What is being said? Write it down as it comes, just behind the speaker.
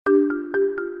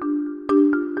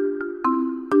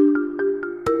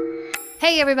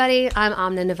Hey everybody, I'm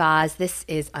Amna Nawaz. This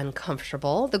is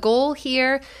Uncomfortable. The goal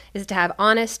here is to have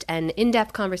honest and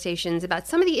in-depth conversations about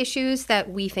some of the issues that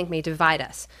we think may divide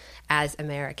us as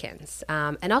Americans.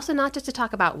 And also not just to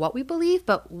talk about what we believe,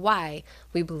 but why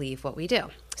we believe what we do.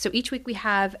 So each week we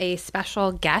have a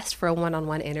special guest for a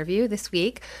one-on-one interview. This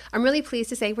week, I'm really pleased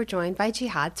to say we're joined by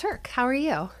Jihad Turk. How are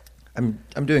you? I'm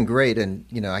doing great, and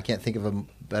I can't think of a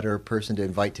better person to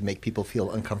invite to make people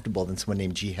feel uncomfortable than someone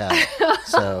named Jihad.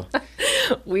 So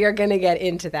we are going to get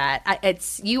into that.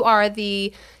 You're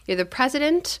the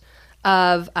president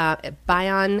of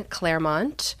Bayan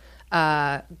Claremont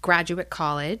Graduate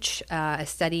College, a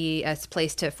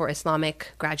place for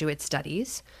Islamic graduate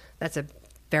studies. That's a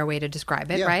fair way to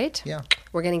describe it, right? Yeah.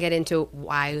 We're going to get into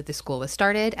why the school was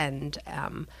started and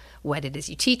what it is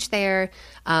you teach there.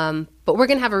 But we're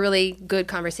going to have a really good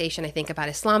conversation, I think, about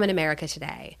Islam in America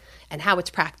today and how it's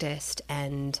practiced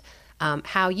and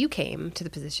how you came to the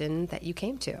position that you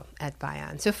came to at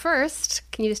Bayan. So first,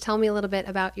 can you just tell me a little bit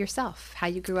about yourself, how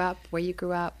you grew up, where you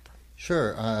grew up?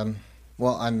 Sure.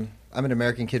 Well, I'm an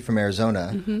American kid from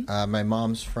Arizona. Mm-hmm. My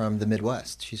mom's from the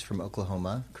Midwest. She's from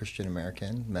Oklahoma, Christian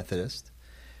American, Methodist.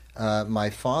 My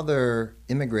father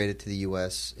immigrated to the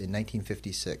U.S. in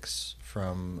 1956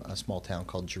 from a small town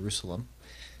called Jerusalem.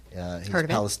 He's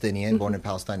Palestinian, born in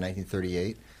Palestine in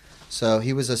 1938. So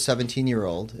he was a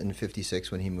 17-year-old in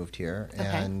 56 when he moved here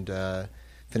and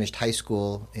finished high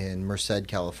school in Merced,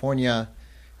 California.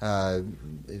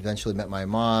 Eventually met my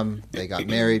mom. They got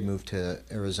married, moved to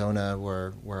Arizona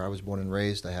where I was born and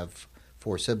raised. I have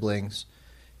 4 siblings.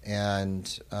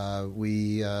 And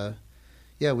we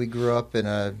grew up in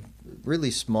a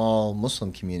really small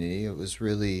Muslim community. It was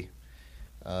really,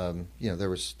 there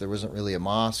wasn't really a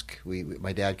mosque.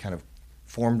 My dad kind of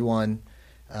formed one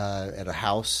at a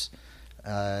house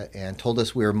and told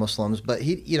us we were Muslims. But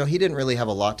he didn't really have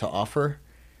a lot to offer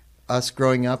us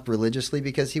growing up religiously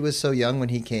because he was so young when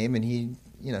he came, and he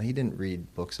didn't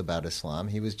read books about Islam.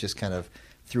 He was just kind of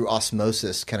through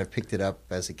osmosis kind of picked it up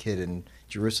as a kid in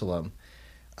Jerusalem,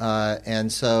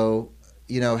 and so.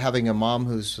 Having a mom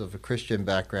who's of a Christian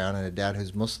background and a dad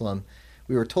who's Muslim,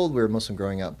 we were told we were Muslim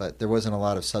growing up, but there wasn't a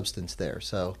lot of substance there.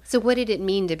 So what did it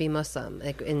mean to be Muslim,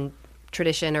 like in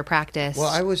tradition or practice? Well,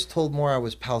 I was told more I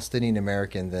was Palestinian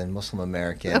American than Muslim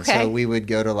American. Okay. So we would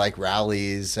go to like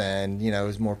rallies and, it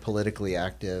was more politically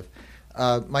active.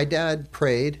 My dad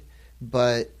prayed,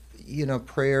 but,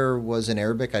 prayer was in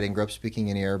Arabic. I didn't grow up speaking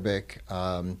any Arabic.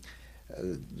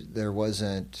 There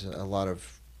wasn't a lot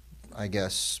of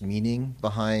meaning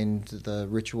behind the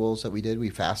rituals that we did. We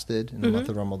fasted in the month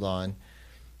of Ramadan.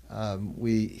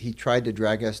 He tried to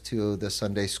drag us to the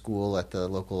Sunday school at the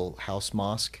local house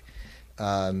mosque,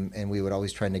 and we would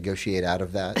always try and negotiate out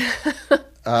of that.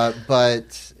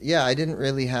 But I didn't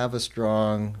really have a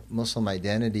strong Muslim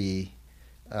identity.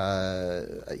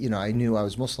 I knew I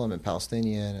was Muslim and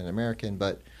Palestinian and American,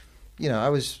 but, I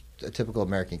was a typical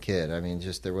American kid. I mean,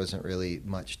 there wasn't really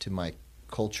much to my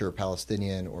culture,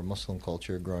 Palestinian or Muslim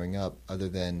culture growing up other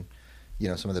than,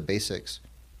 some of the basics.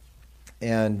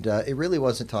 And it really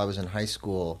wasn't until I was in high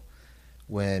school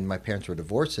when my parents were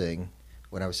divorcing,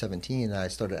 when I was 17, I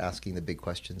started asking the big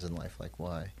questions in life, like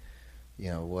why?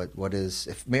 What is,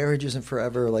 if marriage isn't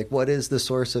forever, like what is the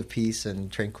source of peace and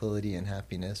tranquility and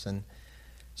happiness? And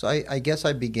so I guess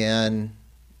I began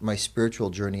my spiritual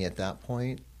journey at that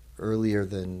point earlier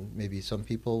than maybe some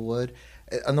people would.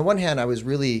 On the one hand, I was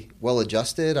really well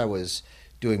adjusted. I was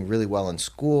doing really well in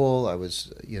school. I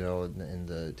was,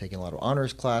 taking a lot of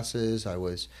honors classes. I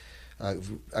was, I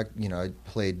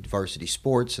played varsity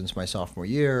sports since my sophomore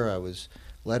year. I was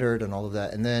lettered and all of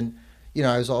that. And then,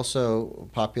 I was also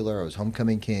popular. I was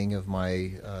homecoming king of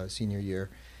my senior year.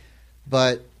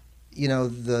 But,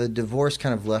 the divorce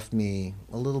kind of left me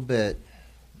a little bit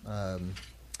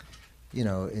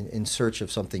in search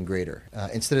of something greater.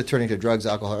 Instead of turning to drugs,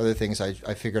 alcohol, other things,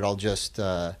 I figured I'll just,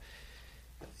 because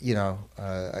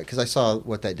I saw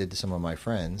what that did to some of my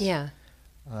friends. Yeah.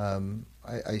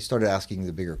 I started asking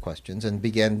the bigger questions and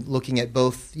began looking at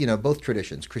both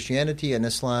traditions, Christianity and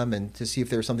Islam, and to see if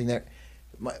there was something there.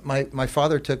 My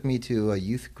father took me to a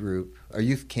youth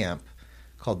camp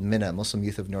called MYNA, Muslim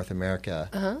Youth of North America.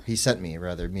 Uh-huh. He sent me,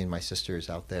 me and my sisters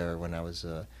out there when I was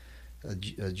a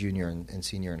junior and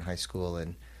senior in high school,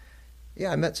 and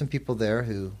I met some people there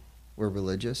who were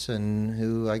religious and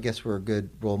who I guess were good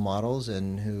role models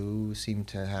and who seemed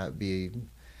to be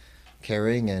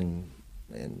caring and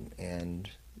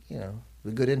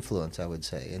a good influence, I would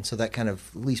say. And so that kind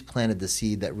of at least planted the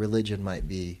seed that religion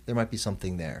there might be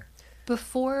something there.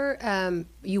 Before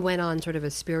you went on sort of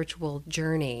a spiritual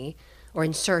journey, or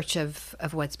in search of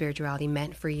what spirituality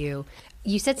meant for you.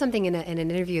 You said something in an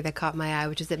interview that caught my eye,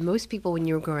 which is that most people when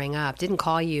you were growing up didn't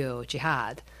call you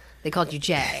Jihad. They called you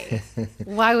Jay.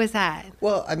 Why was that?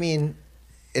 Well, I mean,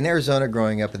 in Arizona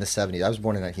growing up in the 70s, I was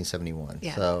born in 1971.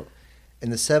 Yeah. So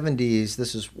in the 70s,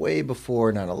 this is way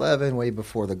before 9/11, way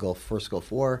before the first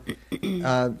Gulf War.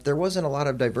 There wasn't a lot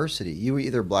of diversity. You were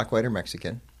either black, white, or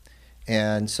Mexican.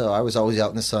 And so I was always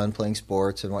out in the sun playing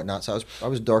sports and whatnot. So I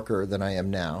was darker than I am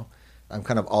now. I'm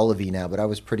kind of olivey now, but I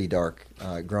was pretty dark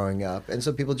growing up. And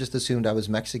so people just assumed I was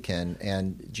Mexican,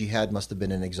 and Jihad must have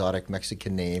been an exotic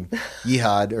Mexican name,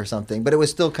 Yihad or something. But it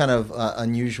was still kind of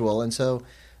unusual. And so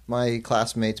my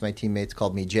classmates, my teammates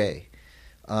called me Jay.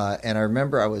 And I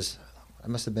remember I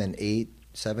must have been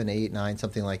 7, 8, 9,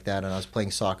 something like that. And I was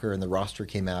playing soccer, and the roster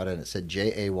came out, and it said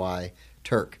Jay,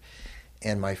 Turk.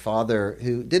 And my father,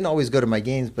 who didn't always go to my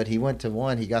games, but he went to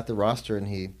one, he got the roster, and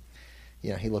he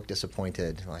looked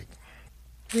disappointed, like.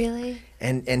 Really?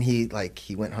 And he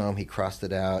went home, he crossed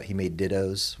it out, he made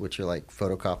dittos, which are like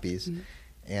photocopies,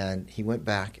 and he went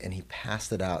back and he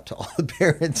passed it out to all the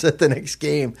parents at the next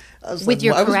game. I was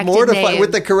mortified name.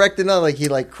 with the corrected name. Like he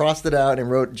crossed it out and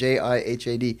wrote Jihad.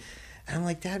 And I'm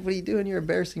like, Dad, what are you doing? You're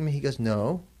embarrassing me. He goes,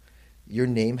 no, your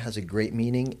name has a great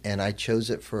meaning, and I chose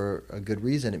it for a good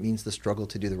reason. It means the struggle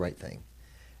to do the right thing.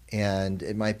 And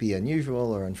it might be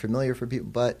unusual or unfamiliar for people,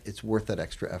 but it's worth that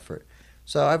extra effort.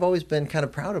 So I've always been kind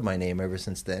of proud of my name ever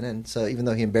since then. And so even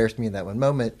though he embarrassed me in that one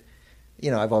moment,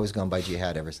 I've always gone by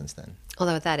Jihad ever since then.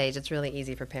 Although at that age, it's really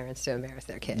easy for parents to embarrass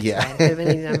their kids. Yeah. Right? It could have been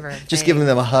any number of Just things. giving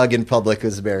them a hug in public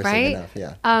was embarrassing right? enough,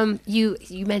 yeah.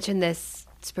 You mentioned this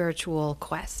spiritual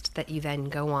quest that you then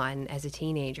go on as a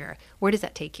teenager. Where does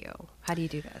that take you? How do you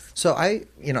do this? So I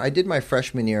did my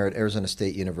freshman year at Arizona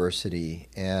State University,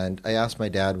 and I asked my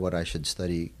dad what I should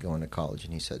study going to college,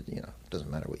 and he said, it doesn't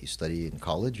matter what you study in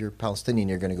college. You're Palestinian.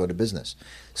 You're going to go to business.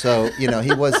 So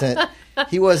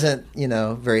he wasn't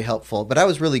very helpful. But I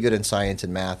was really good in science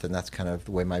and math, and that's kind of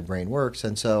the way my brain works.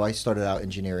 And so I started out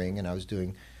engineering, and I was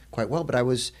doing quite well. But I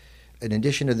was, in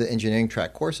addition to the engineering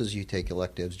track courses, you take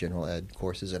electives, general ed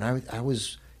courses, and I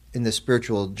was in the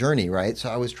spiritual journey, right? So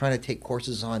I was trying to take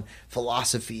courses on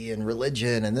philosophy and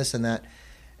religion and this and that.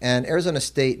 And Arizona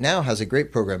State now has a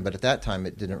great program, but at that time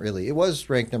it didn't really. It was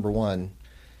ranked number 1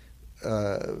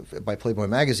 by Playboy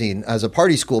magazine as a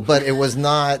party school, but it was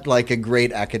not like a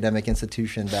great academic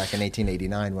institution back in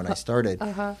 1889 when I started.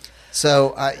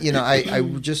 So, I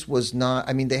just was not.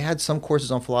 I mean, they had some courses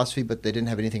on philosophy, but they didn't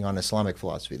have anything on Islamic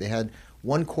philosophy. They had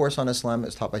one course on Islam that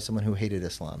was taught by someone who hated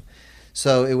Islam.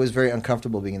 So it was very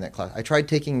uncomfortable being in that class. I tried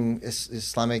taking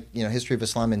Islamic, history of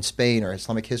Islam in Spain or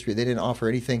Islamic history. They didn't offer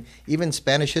anything, even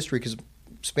Spanish history, because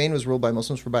Spain was ruled by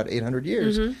Muslims for about 800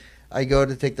 years. Mm-hmm. I go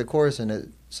to take the course, and it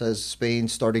says Spain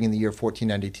starting in the year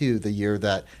 1492, the year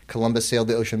that Columbus sailed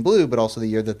the ocean blue, but also the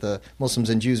year that the Muslims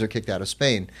and Jews are kicked out of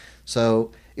Spain.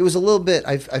 So it was a little bit,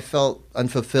 I felt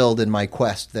unfulfilled in my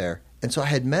quest there. And so I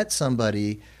had met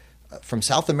somebody from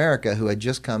South America who had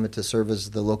just come to serve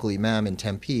as the local imam in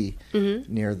Tempe,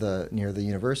 near the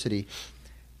university.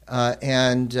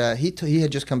 And he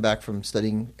had just come back from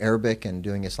studying Arabic and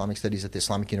doing Islamic studies at the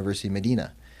Islamic University of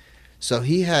Medina. So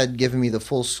he had given me the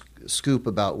full scoop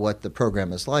about what the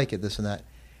program is like and this and that.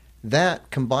 That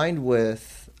combined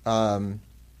with a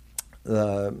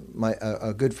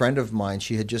good friend of mine,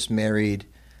 she had just married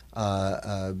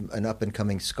an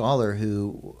up-and-coming scholar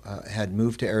who had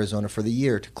moved to Arizona for the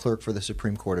year to clerk for the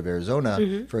Supreme Court of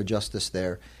Arizona for a justice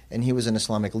there. And he was an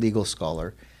Islamic legal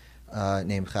scholar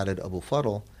named Khalid Abu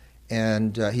Fadl,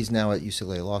 and he's now at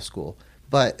UCLA Law School.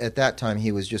 But at that time,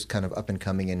 he was just kind of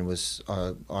up-and-coming and was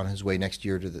on his way next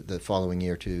year to the following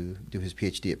year to do his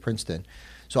PhD at Princeton.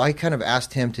 So I kind of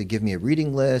asked him to give me a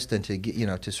reading list and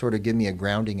to sort of give me a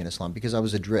grounding in Islam because I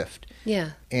was adrift.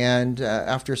 Yeah. And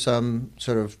after some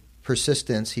sort of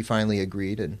persistence, he finally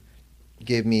agreed and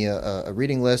gave me a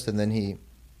reading list, and then he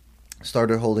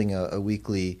started holding a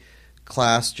weekly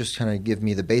class, just kind of give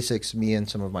me the basics, me and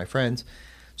some of my friends.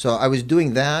 So I was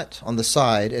doing that on the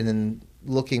side and then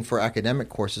looking for academic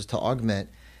courses to augment,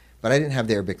 but I didn't have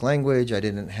the Arabic language.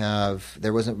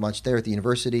 There wasn't much there at the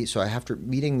university. So after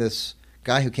meeting this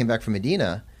guy who came back from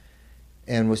Medina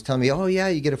and was telling me, oh yeah,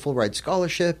 you get a full ride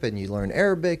scholarship and you learn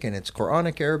Arabic and it's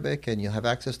Quranic Arabic and you'll have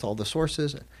access to all the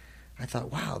sources. I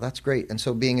thought, wow, that's great. And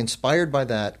so being inspired by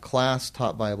that class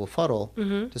taught by Abu Fadl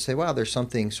to say, wow, there's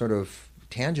something sort of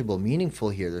tangible, meaningful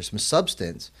here. There's some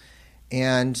substance.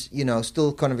 And,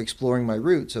 still kind of exploring my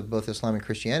roots of both Islam and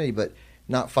Christianity, but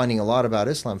not finding a lot about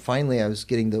Islam. Finally, I was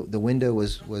getting the window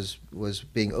was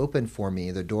being opened for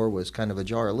me. The door was kind of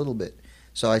ajar a little bit.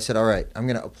 So I said, all right, I'm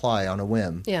going to apply on a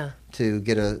whim to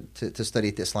get to study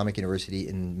at the Islamic University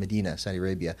in Medina, Saudi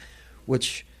Arabia,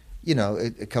 which,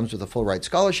 it comes with a full ride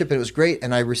scholarship, and it was great.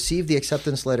 And I received the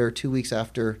acceptance letter 2 weeks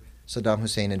after Saddam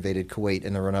Hussein invaded Kuwait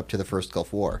in the run up to the first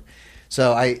Gulf War.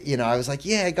 So I was like,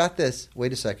 yeah, I got this.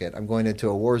 Wait a second, I'm going into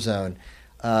a war zone.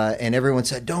 And everyone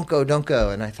said, don't go, don't go.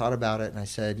 And I thought about it, and I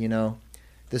said,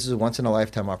 this is a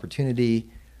once-in-a-lifetime opportunity.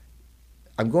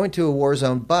 I'm going to a war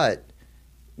zone, but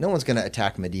no one's going to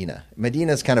attack Medina.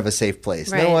 Medina's kind of a safe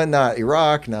place. Right. No one, not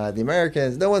Iraq, not the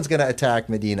Americans, no one's going to attack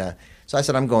Medina. So I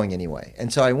said, I'm going anyway.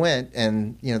 And so I went,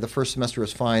 and, the first semester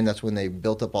was fine. That's when they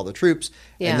built up all the troops.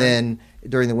 Yeah. And then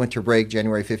during the winter break,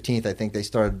 January 15th, I think they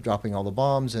started dropping all the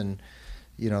bombs and,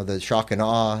 the shock and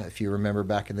awe, if you remember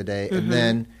back in the day. Mm-hmm. And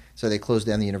then, so they closed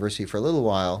down the university for a little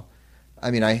while.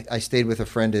 I mean, I stayed with a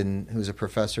friend who's a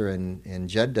professor in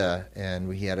Jeddah, and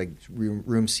we had a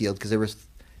room sealed because there was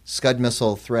Scud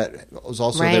missile threat. It was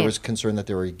also Right. There was concern that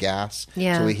there were gas.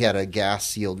 Yeah. So we had a gas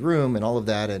sealed room and all of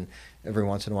that, and every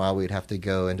once in a while we'd have to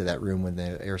go into that room when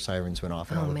the air sirens went off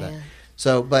and all of that.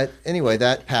 So, but anyway,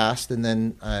 that passed, and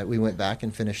then we went back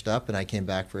and finished up, and I came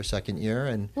back for a second year.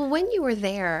 And Well, when you were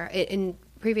there, in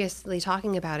previously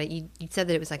talking about it, you said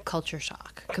that it was like culture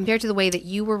shock compared to the way that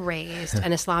you were raised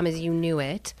and Islam as you knew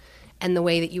it, and the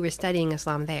way that you were studying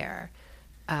Islam there.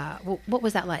 What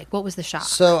was that like? What was the shock?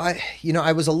 So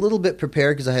I was a little bit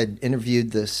prepared because I had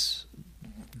interviewed this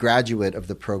graduate of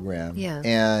the program, Yeah.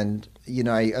 and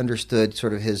I understood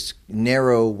sort of his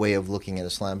narrow way of looking at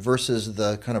Islam versus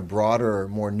the kind of broader,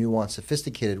 more nuanced,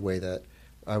 sophisticated way that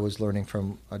I was learning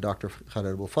from Dr.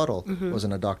 Khaled Abou Fadl. Mm-hmm.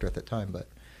 Wasn't a doctor at the time, but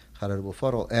Khaled Abou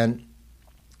Fadl,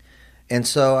 and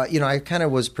so I kind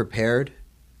of was prepared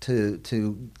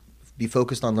to be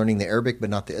focused on learning the Arabic, but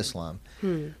not the Islam.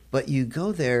 But you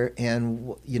go there, and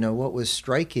what was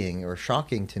striking or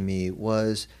shocking to me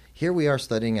was here we are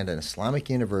studying at an Islamic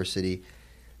university.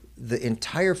 The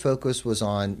entire focus was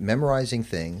on memorizing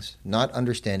things, not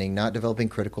understanding, not developing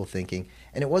critical thinking,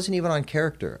 and it wasn't even on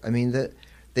character. I mean,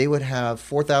 they would have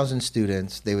 4,000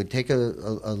 students. They would take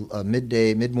a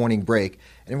mid-morning break,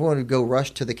 and everyone would go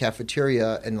rush to the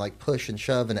cafeteria and like push and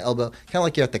shove and elbow, kind of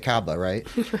like you're at the Kaaba, right?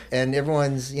 And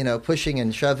everyone's pushing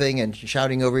and shoving and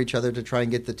shouting over each other to try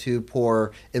and get the two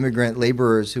poor immigrant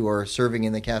laborers who are serving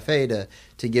in the cafe to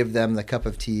give them the cup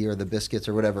of tea or the biscuits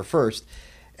or whatever first.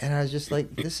 And I was just like,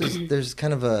 there's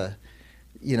kind of a,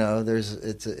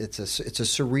 it's a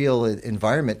surreal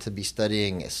environment to be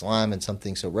studying Islam and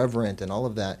something so reverent and all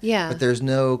of that. Yeah. But there's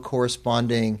no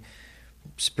corresponding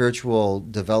spiritual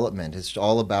development. It's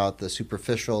all about the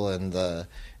superficial and the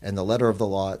letter of the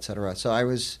law, et cetera. So I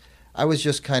was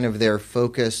just kind of there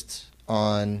focused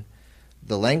on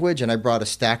the language, and I brought a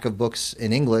stack of books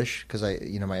in English because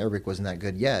my Arabic wasn't that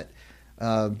good yet.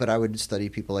 But I would study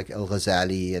people like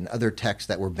Al-Ghazali and other texts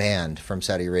that were banned from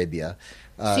Saudi Arabia.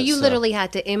 So you literally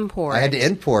had to import. I had to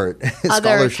import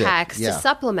other scholarship. texts Yeah. to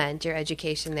supplement your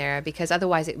education there, because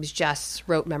otherwise it was just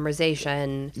rote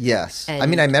memorization. Yes, and I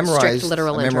mean I strict memorized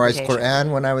literal Quran interpretation.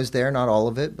 when I was there, not all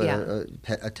of it, but Yeah.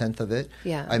 a tenth of it.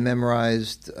 Yeah. I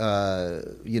memorized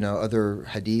other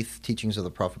hadith teachings of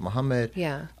the Prophet Muhammad.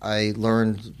 Yeah. I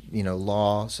learned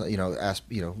law,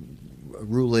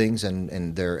 rulings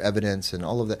and their evidence and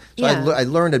all of that. So Yeah. I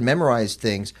learned and memorized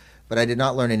things, but I did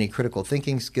not learn any critical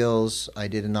thinking skills. I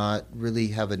did not really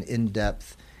have an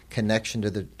in-depth connection to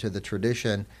the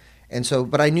tradition. And so,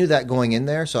 but I knew that going in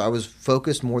there, so I was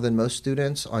focused more than most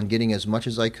students on getting as much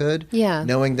as I could, Yeah.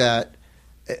 knowing that,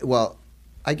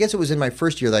 I guess it was in my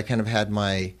first year that I kind of had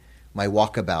my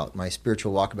walkabout, my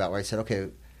spiritual walkabout, where I said, okay,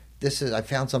 I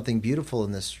found something beautiful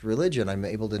in this religion. I'm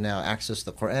able to now access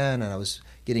the Quran, and I was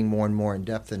getting more and more in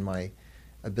depth in my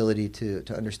ability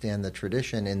to understand the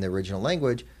tradition in the original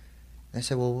language. And I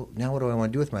said, well, now what do I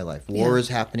want to do with my life? War is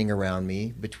happening around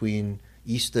me between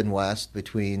East and West,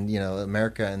 between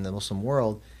America and the Muslim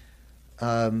world.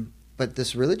 But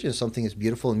this religion is something that's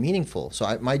beautiful and meaningful.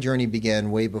 So my journey began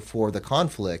way before the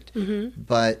conflict,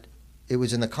 but it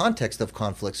was in the context of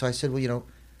conflict. So I said, well,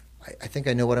 I think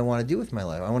I know what I want to do with my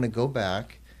life. I want to go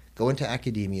back, go into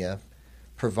academia,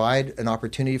 provide an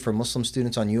opportunity for Muslim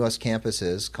students on U.S.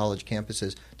 campuses, college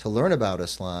campuses, to learn about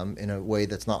Islam in a way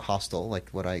that's not hostile, like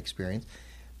what I experienced,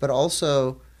 but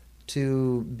also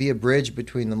to be a bridge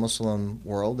between the Muslim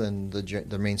world and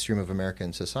the mainstream of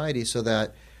American society, so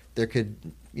that there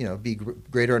could, be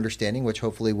greater understanding, which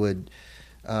hopefully would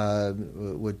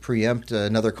preempt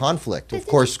another conflict. That's of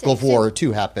course, interesting. Gulf War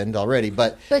II happened already,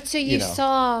 but so you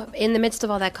saw, in the midst of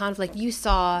all that conflict, you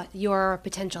saw your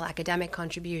potential academic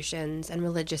contributions and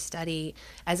religious study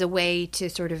as a way to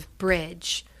sort of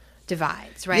bridge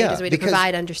divides, right? Yeah, as a way to because-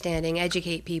 provide understanding,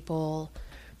 educate people.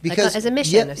 Because as a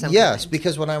mission of some yes, kind.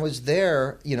 because when I was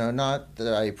there, not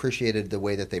that I appreciated the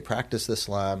way that they practiced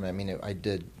Islam. I mean, I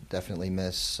did definitely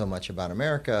miss so much about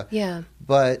America. Yeah.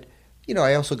 But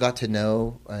I also got to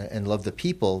know and love the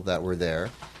people that were there,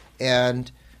 and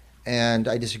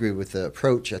I disagree with the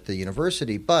approach at the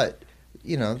university, but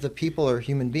the people are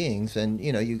human beings, and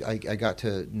I got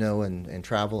to know and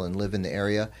travel and live in the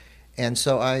area, and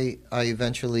so I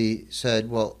eventually said,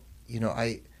 well,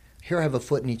 I have a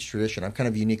foot in each tradition. I'm kind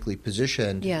of uniquely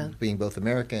positioned, being both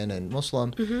American and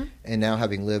Muslim, and now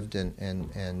having lived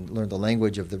and learned the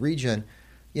language of the region,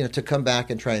 to come back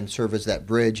and try and serve as that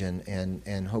bridge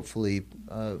and hopefully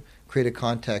create a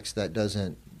context that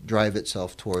doesn't drive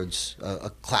itself towards a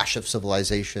clash of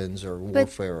civilizations or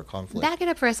warfare or conflict. Back it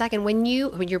up for a second. When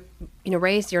you're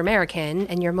raised, you're American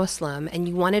and you're Muslim, and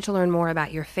you wanted to learn more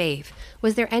about your faith,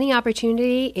 was there any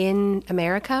opportunity in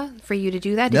America for you to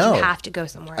do that? Did No. you have to go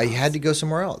somewhere else? I had to go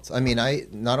somewhere else. I mean,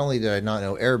 not only did I not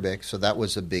know Arabic, so that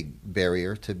was a big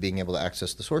barrier to being able to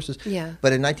access the sources. Yeah.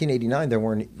 But in 1989, there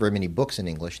weren't very many books in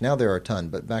English. Now there are a ton,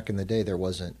 but back in the day, there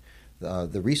wasn't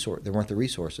there weren't the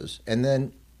resources. And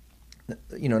then,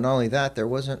 not only that, there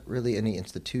wasn't really any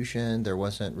institution. There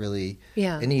wasn't really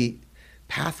any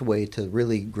pathway to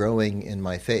really growing in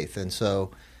my faith. And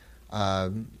so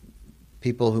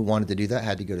people who wanted to do that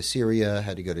had to go to Syria,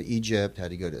 had to go to Egypt,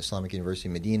 had to go to Islamic University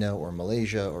Medina or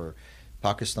Malaysia or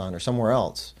Pakistan or somewhere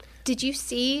else. Did you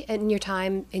see, in your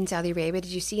time in Saudi Arabia,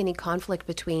 did you see any conflict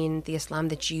between the Islam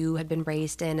that you had been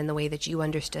raised in and the way that you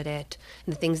understood it,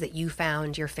 and the things that you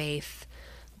found your faith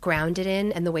grounded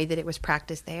in, and the way that it was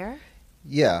practiced there?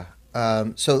 Yeah.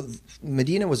 So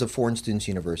Medina was a foreign students'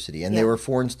 university, and there were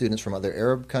foreign students from other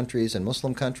Arab countries and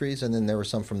Muslim countries, and then there were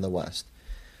some from the West.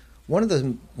 One of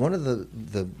the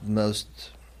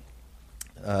most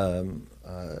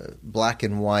black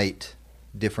and white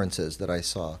differences that I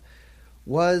saw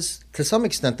was, to some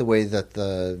extent, the way that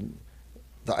the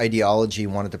ideology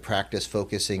wanted to practice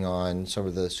focusing on some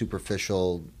of the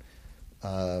superficial,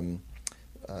 the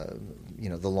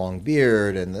long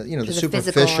beard and the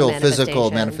superficial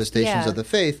physical manifestations of the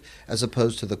faith, as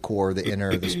opposed to the core, the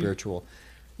inner, the spiritual.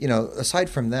 Aside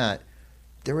from that,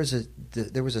 there was a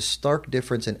stark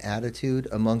difference in attitude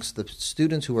amongst the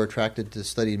students who were attracted to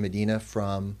study in Medina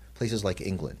from places like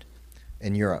England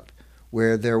and Europe,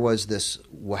 where there was this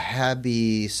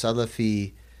Wahhabi,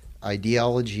 Salafi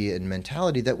ideology and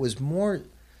mentality that was more,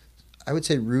 I would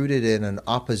say, rooted in an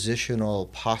oppositional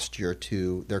posture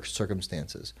to their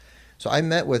circumstances. So I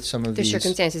met with some of these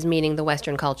circumstances, meaning the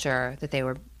Western culture that they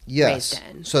were raised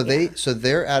in. So so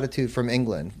their attitude from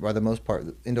England, by the most part,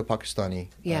 Indo-Pakistani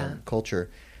culture,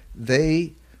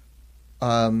 there's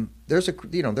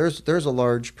a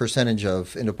large percentage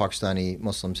of Indo-Pakistani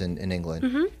Muslims in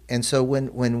England, and so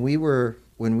when we were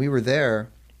there,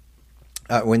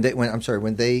 when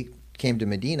they came to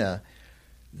Medina,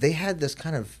 they had this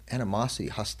kind of animosity,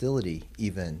 hostility,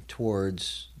 even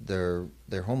towards their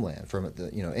homeland from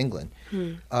England.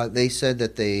 They said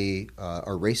that they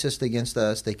are racist against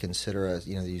us. They consider us,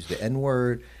 they use the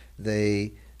N-word.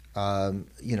 They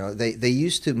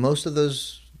used to, most of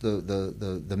those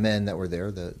the men that were there,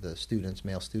 the students,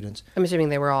 male students. I'm assuming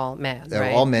they were all men. They were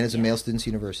all men. It's a male students'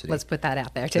 university. Let's put that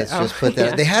out there too. Let's just put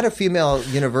that. They had a female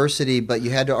university, but you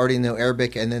had to already know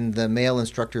Arabic, and then the male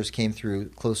instructors came through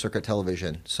closed circuit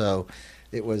television. So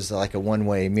it was like a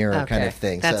one-way mirror kind of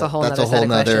thing. That's so a whole other set of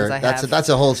questions I have. That's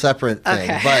a whole separate thing.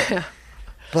 Okay.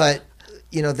 But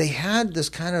they had this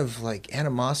kind of like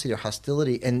animosity or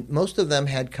hostility, and most of them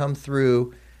had come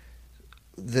through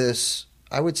this,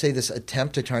 I would say, this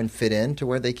attempt to try and fit in to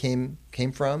where they came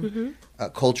from,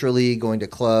 culturally, going to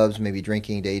clubs, maybe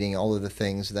drinking, dating, all of the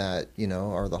things that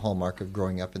are the hallmark of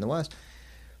growing up in the West.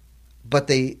 But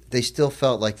they still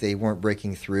felt like they weren't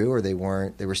breaking through, or they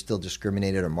were still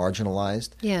discriminated or marginalized,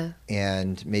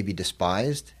 and maybe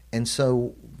despised. And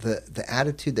so the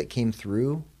attitude that came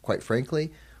through, quite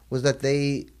frankly, was that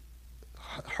they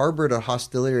harbored a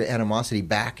hostility or animosity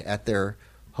back at their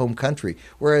home country.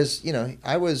 Whereas,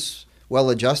 I was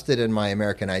well-adjusted in my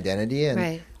American identity,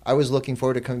 and I was looking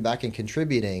forward to coming back and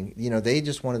contributing. They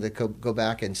just wanted to go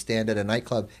back and stand at a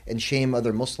nightclub and shame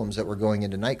other Muslims that were going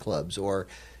into nightclubs, or,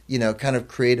 kind of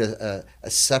create a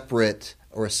separate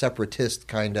or a separatist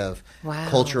kind of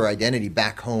culture identity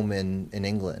back home in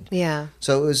England. Yeah.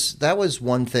 So that was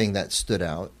one thing that stood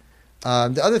out.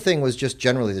 The other thing was just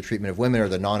generally the treatment of women, or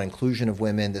the non-inclusion of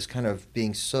women, this kind of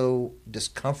being so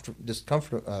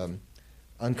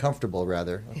uncomfortable,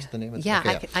 rather. What's the name of it? Yeah,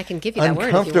 okay, I can give you that word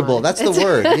if you uncomfortable. want. That's the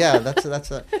word. Yeah, that's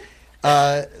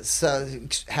so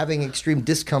having extreme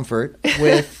discomfort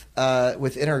with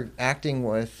interacting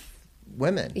with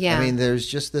women. Yeah. I mean, there's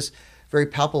just this very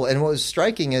palpable. And what was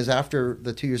striking is after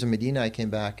the 2 years in Medina, I came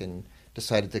back and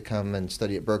decided to come and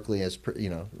study at Berkeley,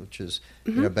 which is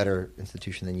a better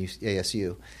institution than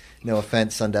ASU. No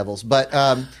offense, Sun Devils, but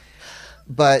I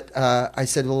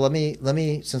said, well, let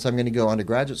me since I'm going to go on to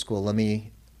graduate school, let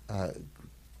me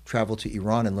travel to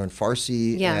Iran and learn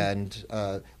Farsi and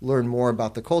learn more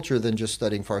about the culture than just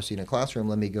studying Farsi in a classroom.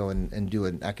 Let me go and do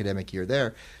an academic year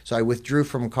there. So I withdrew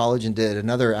from college and did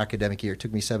another academic year. It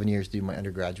took me 7 years to do my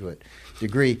undergraduate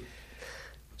degree.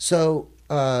 So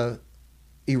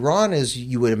Iran is,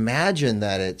 you would imagine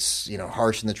that it's,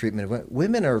 harsh in the treatment of women.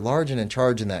 Women are large and in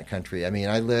charge in that country. I mean,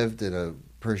 I lived in a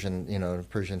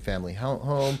Persian family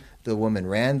home. The woman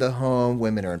ran the home.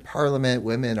 Women are in parliament.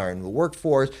 Women are in the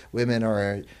workforce. Women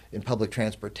are in public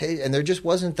transportation. And there just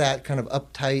wasn't that kind of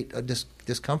uptight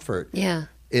discomfort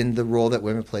in the role that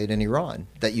women played in Iran.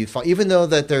 That you fought, even though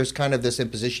that there's kind of this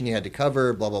imposition you had to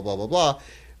cover, blah, blah, blah, blah, blah.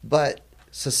 But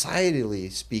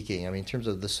societally speaking, I mean, in terms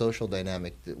of the social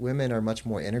dynamic, women are much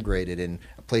more integrated in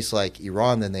a place like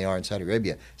Iran than they are in Saudi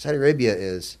Arabia. Saudi Arabia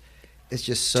is... It's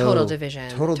just so total division.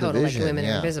 Like women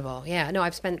yeah. are invisible. Yeah, no,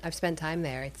 I've spent time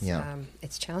there. It's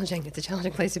challenging. It's a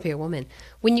challenging place to be a woman.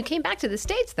 When you came back to the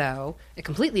States, though, a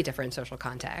completely different social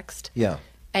context. Yeah.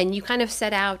 And you kind of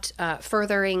set out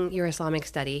furthering your Islamic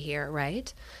study here,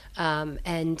 right?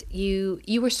 And you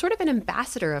were sort of an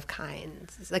ambassador of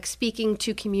kinds, like speaking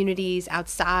to communities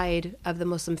outside of the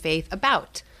Muslim faith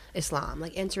about Islam,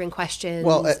 like answering questions.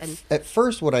 Well, at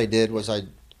first, what I did was I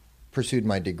pursued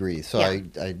my degree. So I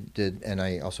did, and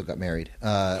I also got married.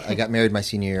 I got married my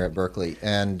senior year at Berkeley.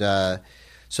 And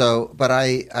but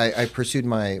I pursued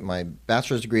my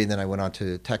bachelor's degree, and then I went on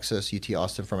to Texas, UT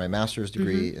Austin for my master's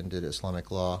degree and did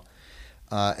Islamic law.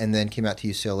 And then came out to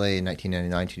UCLA in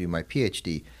 1999 to do my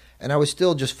PhD. And I was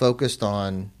still just focused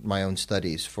on my own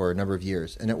studies for a number of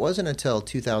years. And it wasn't until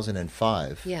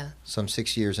 2005, some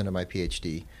 6 years into my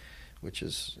PhD, which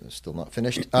is still not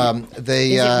finished. Is it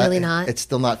really not? It's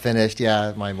still not finished.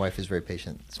 Yeah, my wife is very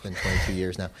patient. It's been 22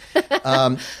 years now.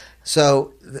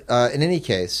 In any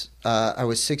case, I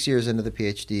was 6 years into the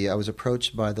PhD. I was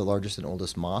approached by the largest and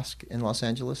oldest mosque in Los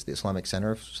Angeles, the Islamic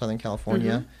Center of Southern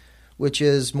California, which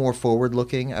is more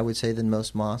forward-looking, I would say, than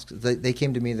most mosques. They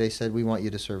came to me. They said, "We want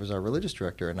you to serve as our religious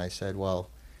director." And I said,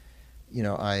 "Well,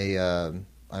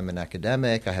 I'm an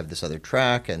academic. I have this other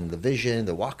track and the vision,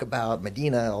 the walkabout,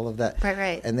 Medina, all of that."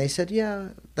 Right. And they said, "Yeah,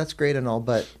 that's great and all,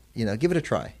 but give it a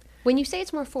try." When you say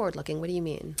it's more forward-looking, what do you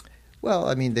mean? Well,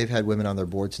 I mean, they've had women on their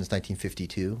board since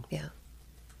 1952. Yeah.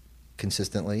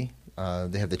 Consistently.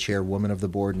 They have the chairwoman of the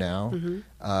board now.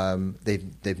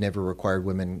 They've never required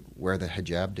women wear the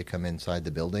hijab to come inside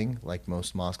the building, like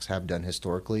most mosques have done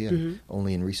historically, and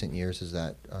only in recent years is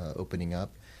that opening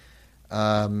up.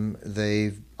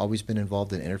 They've always been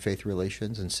involved in interfaith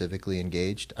relations and civically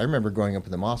engaged. I remember growing up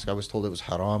in the mosque, I was told it was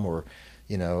haram or,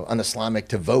 un-Islamic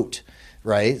to vote,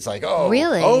 right? It's like, oh,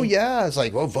 really? Oh, yeah. It's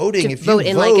like, well, voting. To if vote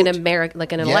you in vote, like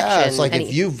an election. Yeah, it's like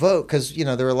if you vote, because,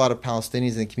 there are a lot of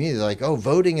Palestinians in the community, like, oh,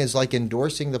 voting is like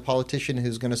endorsing the politician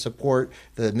who's going to support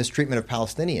the mistreatment of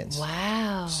Palestinians.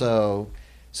 Wow. So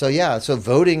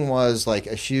voting was like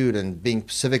a shoot, and being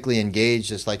civically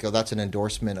engaged is like, oh, that's an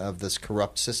endorsement of this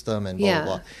corrupt system and blah, blah,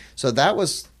 blah. So that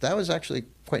was actually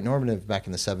quite normative back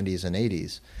in the 70s and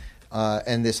 80s.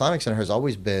 And the Islamic Center has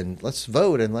always been, let's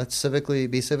vote and let's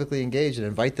be civically engaged and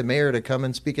invite the mayor to come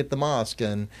and speak at the mosque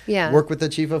and work with the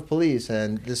chief of police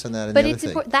and this and that and but the it's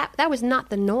other thing. That was not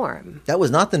the norm. That was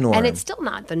not the norm. And it's still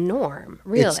not the norm,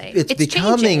 really. It's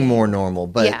becoming changing. More normal.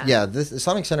 But this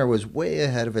Islamic Center was way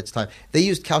ahead of its time. They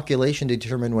used calculation to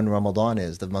determine when Ramadan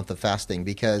is, the month of fasting,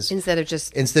 because instead of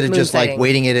just like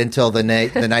waiting it until the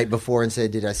night before and say,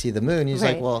 did I see the moon? He's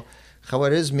like, well,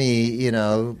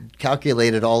 Khawarizmi,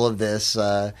 calculated all of this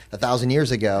 1,000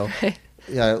 years ago.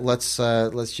 Let's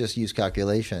just use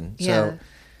calculation. Yeah.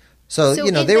 So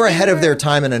they were ahead of their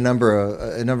time in a number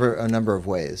of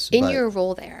ways. In your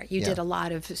role there, you did a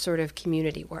lot of sort of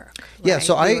community work. Right? Yeah,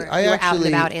 so you were I out actually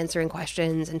and about answering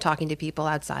questions and talking to people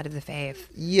outside of the faith.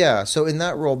 Yeah, so in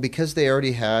that role, because they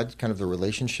already had kind of the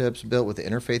relationships built with the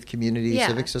interfaith community,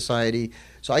 civic society.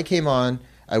 So I came on.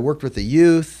 I worked with the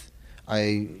youth.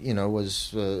 I, was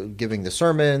giving the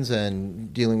sermons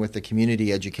and dealing with the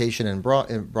community education and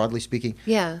broadly speaking.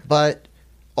 Yeah. But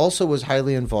also was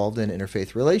highly involved in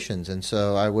interfaith relations. And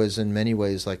so I was in many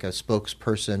ways like a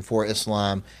spokesperson for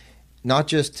Islam, not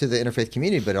just to the interfaith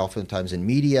community, but oftentimes in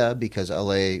media, because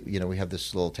LA, we have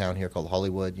this little town here called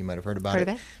Hollywood. You might have heard about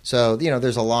it. So,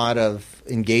 there's a lot of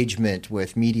engagement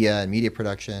with media and media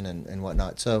production and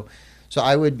whatnot. So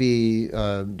I would be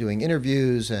doing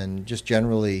interviews and just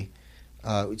generally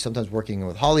sometimes working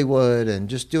with Hollywood and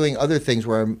just doing other things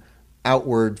where I'm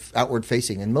outward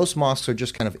facing, and most mosques are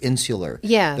just kind of insular.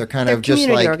 Yeah, they're kind they're of just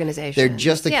community like organizations. they're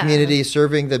just the Yeah. community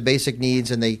serving the basic needs,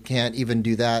 and they can't even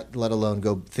do that, let alone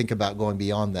go think about going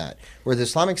beyond that. Where the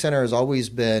Islamic Center has always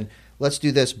been, let's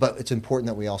do this, but it's important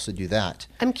that we also do that.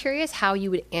 I'm curious how you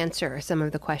would answer some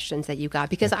of the questions that you got,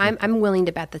 because I'm willing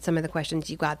to bet that some of the questions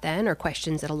you got then are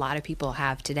questions that a lot of people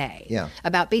have today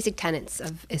about basic tenets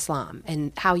of Islam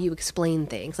and how you explain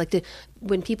things. Like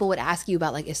when people would ask you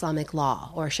about like Islamic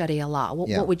law or Sharia law,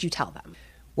 what would you tell them?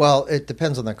 Well, it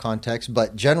depends on the context,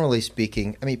 but generally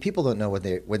speaking, I mean, people don't know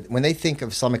when they think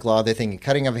of Islamic law, they think of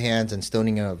cutting of hands and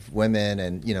stoning of women,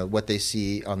 and what they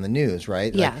see on the news,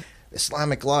 right? Yeah. Like,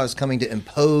 Islamic law is coming to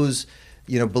impose,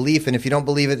 belief, and if you don't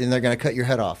believe it, then they're going to cut your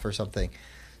head off or something.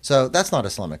 So that's not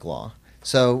Islamic law.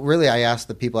 So really, I asked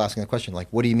the people asking the question, like,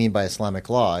 what do you mean by Islamic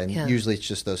law? And usually it's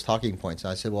just those talking points.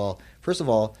 And I said, well, first of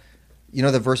all,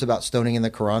 the verse about stoning in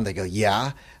the Quran? They go,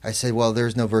 yeah. I said, well,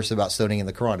 there's no verse about stoning in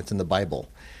the Quran. It's in the Bible.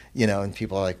 And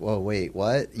people are like, whoa, wait,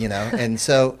 what? And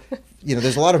so,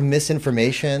 there's a lot of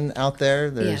misinformation out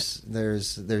there.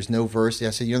 There's no verse. I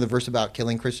said, the verse about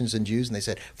killing Christians and Jews? And they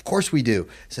said, of course we do.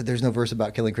 I said, there's no verse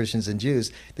about killing Christians and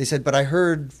Jews. They said, but I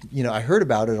heard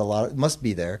about it a lot. It must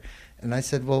be there. And I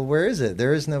said, well, where is it?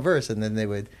 There is no verse. And then they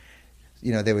would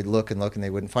look and look and they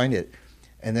wouldn't find it.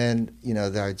 And then,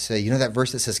 I'd say, that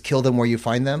verse that says, kill them where you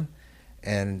find them?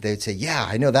 And they'd say, yeah,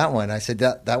 I know that one. I said,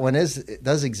 that one it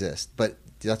does exist, but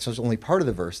that's just only part of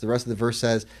the verse. The rest of the verse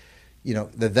says,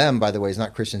 the them, by the way, is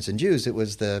not Christians and Jews. It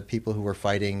was the people who were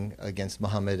fighting against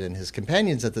Muhammad and his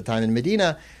companions at the time in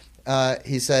Medina.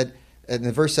 He said, and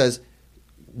the verse says,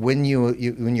 when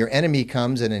your enemy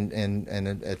comes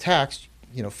and attacks,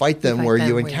 fight them where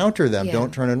you encounter them. Yeah.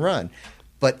 Don't turn and run.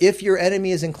 But if your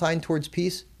enemy is inclined towards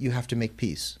peace, you have to make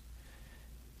peace.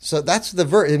 So that's the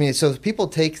verse. I mean, so people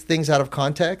take things out of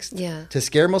context to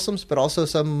scare Muslims, but also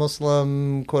some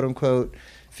Muslim, quote unquote,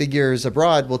 figures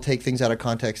abroad will take things out of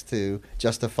context to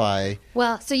justify.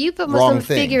 Well, so you put Muslim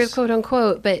figures, quote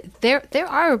unquote, but there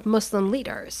are Muslim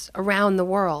leaders around the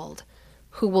world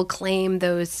who will claim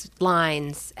those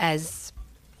lines as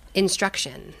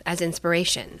instruction, as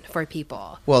inspiration for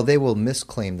people. Well, they will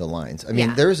misclaim the lines. I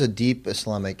mean, there's a deep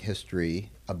Islamic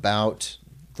history about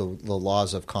the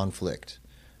laws of conflict.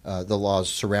 The laws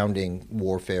surrounding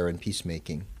warfare and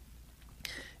peacemaking.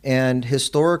 And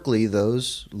historically,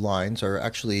 those lines are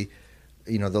actually,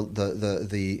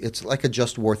 it's like a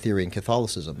just war theory in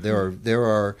Catholicism. There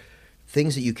are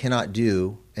things that you cannot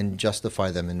do and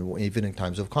justify them even in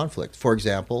times of conflict. For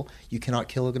example, you cannot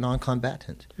kill a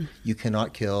non-combatant. You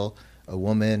cannot kill a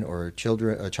woman or a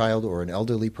child or an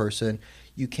elderly person.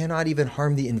 You cannot even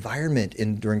harm the environment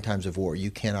during times of war.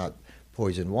 You cannot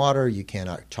poison water, you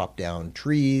cannot chop down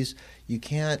trees, you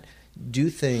can't do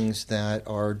things that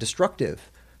are destructive,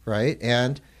 right?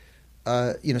 And,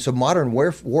 so modern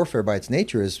warfare by its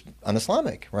nature is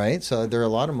un-Islamic, right? So there are a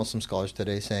lot of Muslim scholars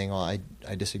today saying, well,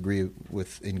 I disagree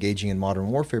with engaging in modern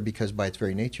warfare because by its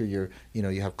very nature,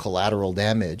 you have collateral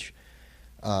damage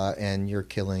and you're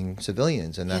killing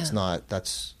civilians, and that's not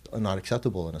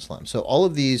acceptable in Islam. So all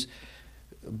of these,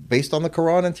 based on the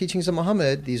Quran and teachings of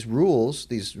Muhammad, these rules,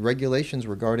 these regulations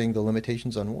regarding the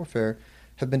limitations on warfare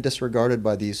have been disregarded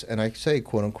by these, and I say,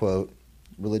 quote unquote,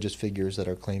 religious figures that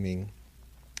are claiming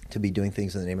to be doing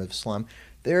things in the name of Islam.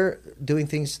 They're doing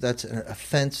things that's an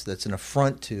offense, that's an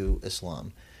affront to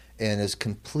Islam, and is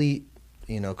complete,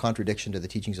 contradiction to the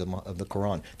teachings of the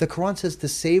Quran. The Quran says to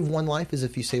save one life is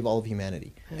if you save all of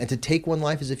humanity, and to take one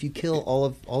life is if you kill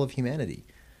all of humanity,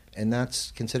 and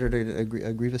that's considered a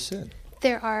grievous sin.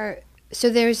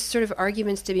 There's sort of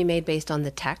arguments to be made based on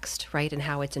the text, right, and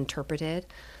how it's interpreted.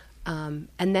 And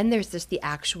then there's just the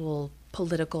actual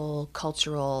political,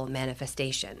 cultural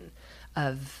manifestation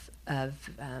of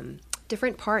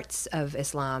different parts of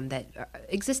Islam that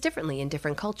exist differently in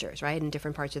different cultures, right, in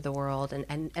different parts of the world,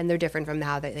 and they're different from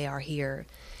how they are here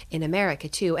in America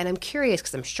too. And I'm curious,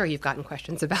 because I'm sure you've gotten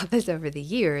questions about this over the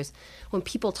years, when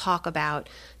people talk about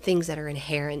things that are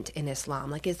inherent in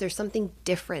Islam, like is there something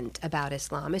different about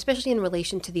Islam, especially in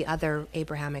relation to the other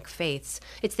Abrahamic faiths?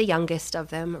 It's the youngest of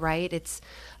them, right?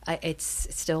 It's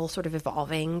still sort of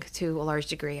evolving to a large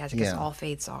degree, as I guess all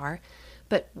faiths are.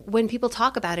 But when people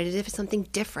talk about it, as if it's something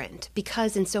different,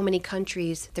 because in so many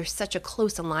countries, there's such a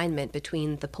close alignment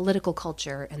between the political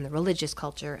culture and the religious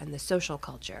culture and the social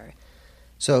culture.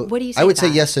 So what do you say I would to say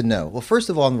that? yes and no. Well, first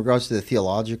of all, in regards to the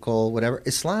theological, whatever,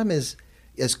 Islam is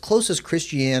as close as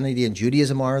Christianity and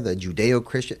Judaism are, the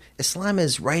Judeo-Christian. Islam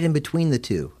is right in between the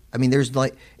two. I mean,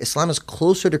 Islam is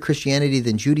closer to Christianity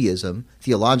than Judaism,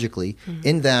 theologically,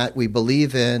 in that we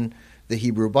believe in the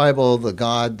Hebrew Bible, the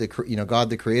God, God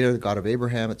the Creator, the God of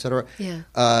Abraham, etc.,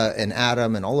 and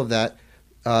Adam, and all of that.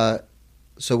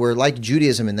 So we're like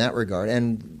Judaism in that regard,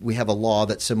 and we have a law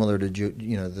that's similar to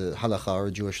the halakha or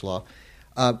Jewish law.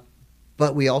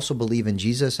 But we also believe in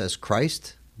Jesus as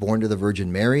Christ, born to the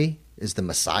Virgin Mary, is the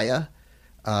Messiah,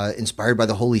 inspired by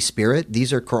the Holy Spirit.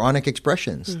 These are Quranic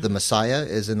expressions. Mm-hmm. The Messiah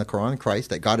is in the Quran, Christ,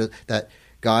 that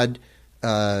God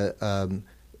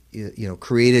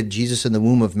created Jesus in the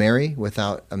womb of Mary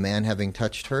without a man having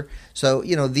touched her. So,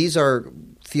 these are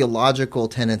theological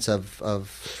tenets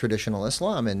of traditional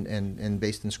Islam and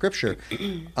based in Scripture,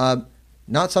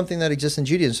 not something that exists in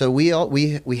Judaism. So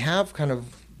we have kind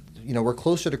of, we're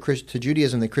closer to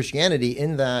Judaism than Christianity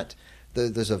in that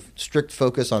there's a strict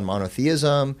focus on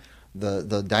monotheism,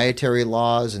 the dietary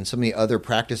laws, and so many other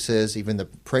practices, even the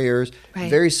prayers,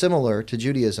 very similar to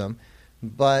Judaism,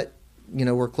 but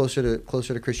we're closer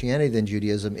to Christianity than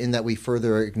Judaism in that we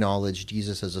further acknowledge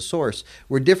Jesus as a source.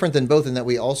 We're different than both in that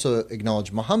we also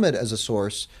acknowledge Muhammad as a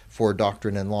source for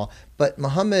doctrine and law. But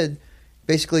Muhammad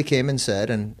basically came and said,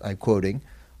 and I'm quoting,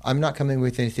 "I'm not coming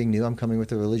with anything new. I'm coming with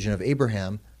the religion of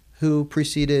Abraham, who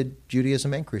preceded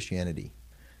Judaism and Christianity."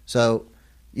 So,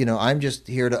 I'm just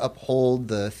here to uphold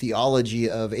the theology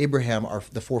of Abraham,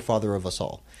 the forefather of us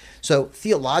all. So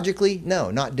theologically,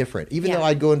 no, not different. Even though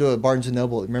I'd go into a Barnes &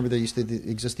 Noble, remember there used to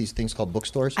exist these things called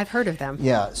bookstores? I've heard of them.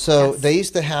 Yeah, so they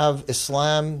used to have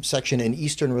Islam section and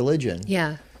Eastern religion.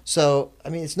 Yeah. So,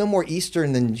 it's no more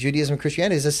Eastern than Judaism and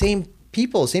Christianity. It's the same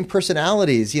people, same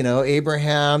personalities,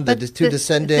 Abraham, the two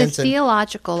descendants. The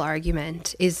theological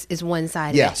argument is one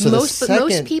side of it. So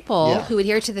most people who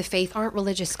adhere to the faith aren't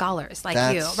religious scholars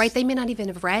like you, right? They may not even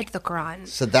have read the Quran.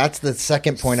 So that's the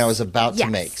second point I was about to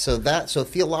make. So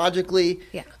theologically,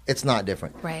 it's not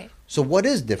different. Right. So what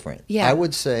is different? Yeah. I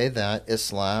would say that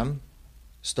Islam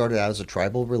started out as a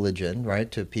tribal religion,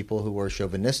 right, to people who were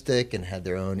chauvinistic and had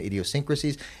their own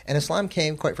idiosyncrasies. And Islam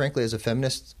came, quite frankly, as a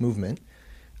feminist movement,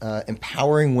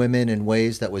 empowering women in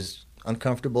ways that was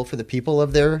uncomfortable for the people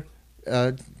of their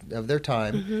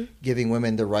time, giving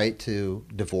women the right to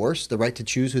divorce, the right to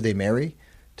choose who they marry,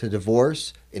 to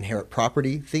divorce, inherit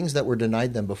property, things that were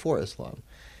denied them before Islam.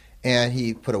 And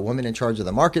he put a woman in charge of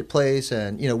the marketplace,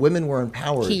 and women were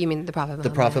empowered. You mean the Prophet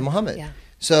Muhammad? The Prophet Muhammad. Yeah.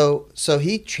 So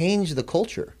he changed the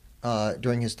culture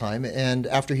during his time, and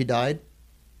after he died,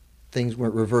 things were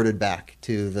reverted back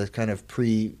to the kind of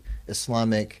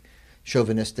pre-Islamic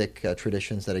chauvinistic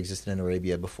traditions that existed in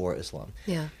Arabia before Islam.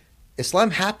 Yeah.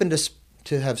 Islam happened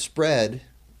to have spread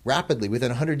rapidly within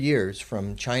 100 years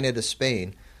from China to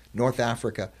Spain, North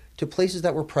Africa, to places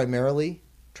that were primarily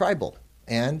tribal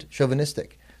and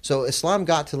chauvinistic. So Islam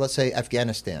got to, let's say,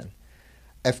 Afghanistan.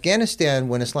 Afghanistan,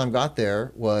 when Islam got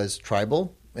there, was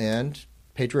tribal and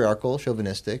patriarchal,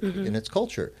 chauvinistic in its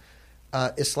culture.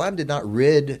 Islam did not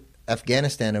rid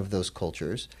Afghanistan of those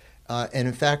cultures. And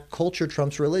in fact, culture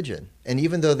trumps religion. And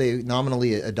even though they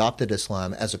nominally adopted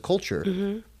Islam as a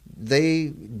culture,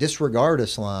 they disregard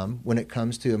Islam when it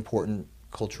comes to important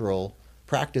cultural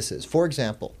practices. For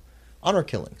example, honor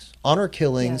killings. Honor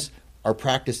killings are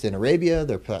practiced in Arabia,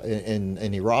 they're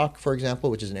in Iraq, for example,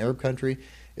 which is an Arab country.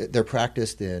 They're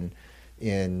practiced in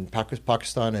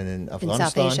Pakistan and in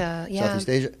Afghanistan, in South Asia, Southeast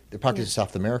Asia. They're practiced in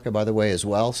South America, by the way, as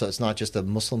well. So it's not just a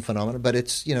Muslim phenomenon, but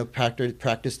it's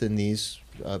practiced in these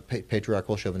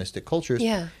patriarchal, chauvinistic cultures.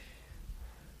 Yeah.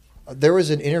 There was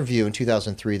an interview in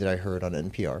 2003 that I heard on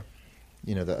NPR,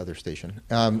 the other station,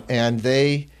 and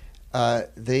they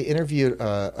interviewed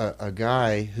a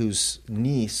guy whose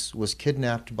niece was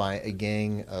kidnapped by a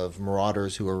gang of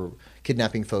marauders who were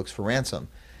kidnapping folks for ransom.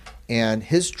 And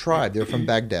his tribe, they're from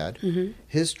Baghdad,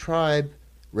 his tribe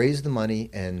raised the money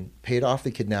and paid off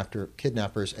the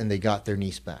kidnappers, and they got their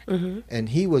niece back. And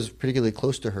he was particularly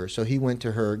close to her, so he went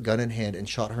to her, gun in hand, and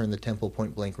shot her in the temple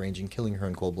point-blank range and killing her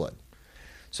in cold blood.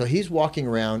 So he's walking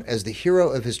around as the hero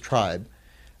of his tribe,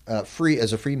 free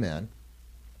as a free man.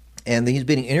 And he's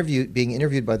being interviewed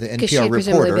by the NPR reporter. Because she had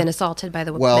presumably been assaulted by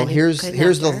the woman. Well, here's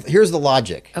the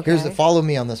logic. Okay. Follow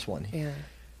me on this one. Yeah.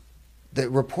 The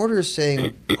reporter is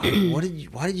saying, why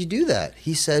did you do that?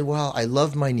 He said, well, I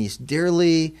loved my niece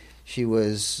dearly. She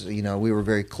was, we were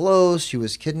very close. She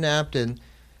was kidnapped.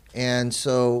 And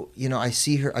so, I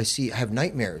have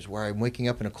nightmares where I'm waking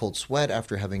up in a cold sweat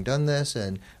after having done this.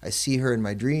 And I see her in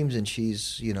my dreams and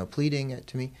she's, pleading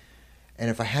to me. And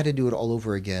if I had to do it all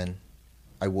over again,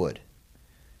 I would.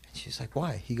 And she's like,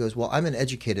 why? He goes, well, I'm an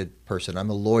educated person. I'm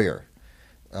a lawyer.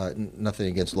 Nothing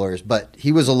against lawyers, but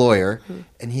he was a lawyer,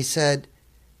 and he said,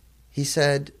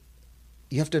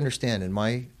 you have to understand, in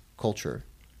my culture,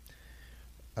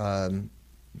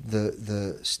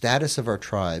 the status of our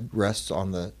tribe rests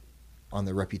on the on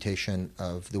the reputation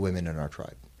of the women in our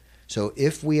tribe. So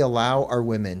if we allow our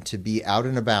women to be out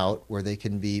and about where they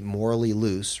can be morally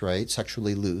loose, right,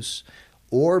 sexually loose,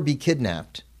 or be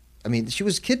kidnapped. I mean, she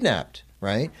was kidnapped,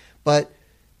 right? But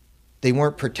they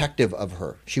weren't protective of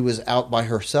her. She was out by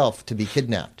herself to be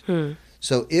kidnapped.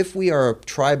 So if we are a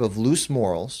tribe of loose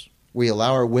morals, we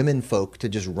allow our women folk to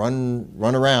just run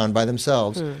around by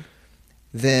themselves,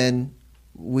 then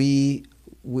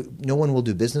no one will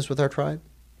do business with our tribe.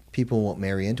 People won't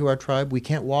marry into our tribe. We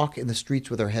can't walk in the streets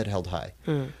with our head held high.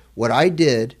 What I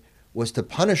did was to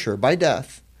punish her by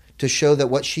death, to show that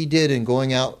what she did in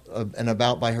going out and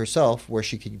about by herself, where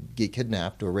she could get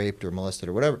kidnapped or raped or molested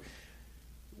or whatever,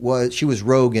 she was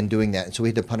rogue in doing that. And so we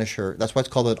had to punish her. That's why it's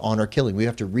called an honor killing. We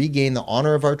have to regain the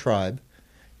honor of our tribe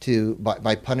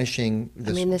by punishing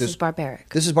this. This is barbaric.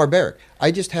 This is barbaric.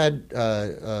 I just had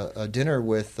a dinner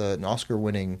with an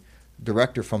Oscar-winning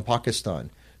director from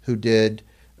Pakistan who did.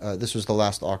 This was the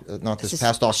last, not this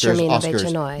past Oscars.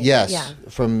 Sharmina Yes,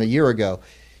 from a year ago.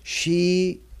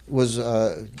 She was,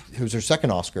 it was her second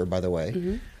Oscar, by the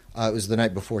way. It was the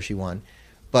night before she won.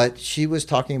 But she was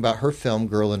talking about her film,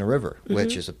 Girl in a River,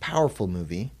 which is a powerful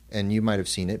movie, and you might have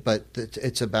seen it. But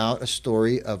it's about a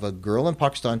story of a girl in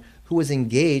Pakistan who was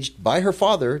engaged by her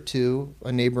father to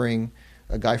a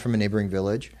guy from a neighboring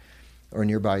village or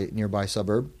nearby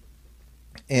suburb.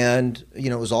 And,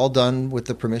 it was all done with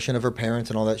the permission of her parents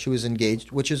and all that. She was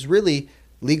engaged, which is really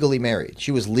legally married.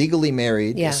 She was legally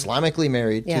married, Islamically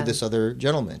married to this other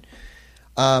gentleman.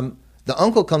 The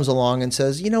uncle comes along and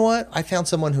says, you know what? I found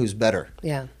someone who's better.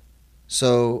 Yeah.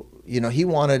 So, he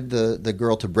wanted the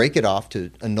girl to break it off,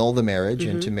 to annul the marriage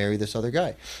and to marry this other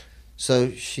guy.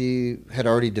 So she had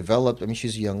already developed,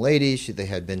 she's a young lady. They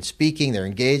had been speaking. They're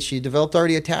engaged. She developed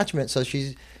already attachment. So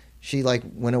she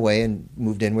went away and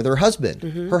moved in with her husband.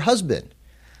 Her husband.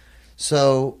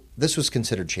 So this was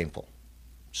considered shameful.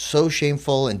 So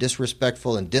shameful and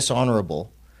disrespectful and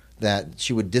dishonorable that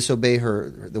she would disobey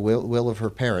the will of her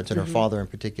parents and her father in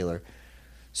particular.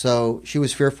 So she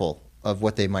was fearful of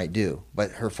what they might do.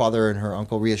 But her father and her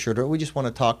uncle reassured her, we just want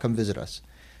to talk, come visit us.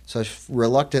 So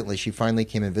reluctantly, she finally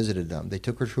came and visited them. They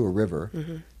took her to a river.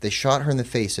 They shot her in the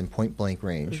face in point blank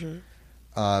range.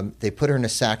 They put her in a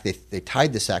sack. They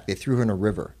tied the sack. They threw her in a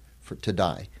river to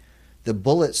die. The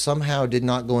bullet somehow did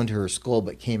not go into her skull,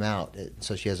 but came out.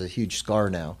 So she has a huge scar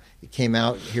now. It came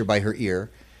out here by her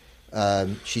ear.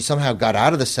 She somehow got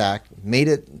out of the sack, made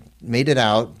it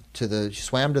out she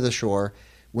swam to the shore,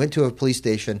 went to a police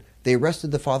station. They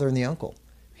arrested the father and the uncle.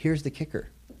 Here's the kicker.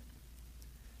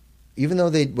 Even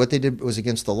though what they did was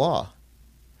against the law,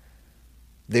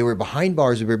 they were behind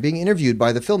bars. They were being interviewed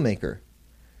by the filmmaker.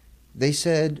 They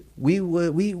said,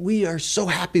 we are so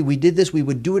happy we did this. We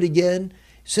would do it again.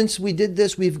 Since we did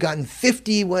this, we've gotten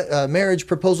 50 marriage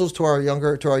proposals to our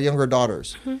younger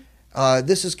daughters.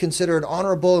 This is considered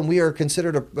honorable, and we are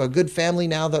considered a good family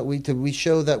now that we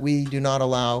show that we do not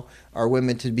allow our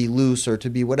women to be loose or to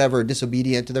be whatever,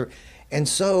 disobedient to their. And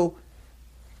so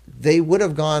they would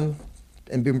have gone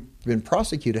and been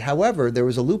prosecuted. However, there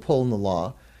was a loophole in the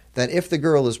law that if the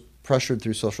girl is pressured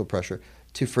through social pressure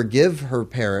to forgive her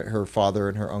father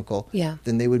and her uncle,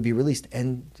 then they would be released.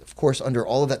 And of course, under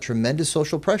all of that tremendous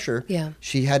social pressure,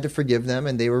 she had to forgive them,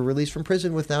 and they were released from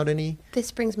prison without any.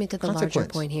 This brings me to the larger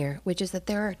point here, which is that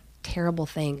there are terrible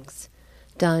things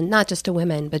done, not just to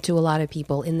women, but to a lot of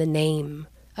people in the name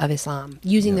of Islam,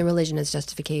 using the religion as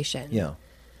justification. Yeah.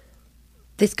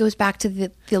 This goes back to the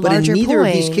larger point. But in neither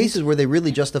of these cases were they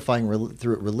really justifying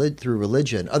through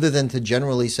religion, other than to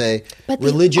generally say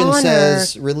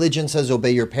religion says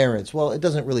obey your parents. Well, it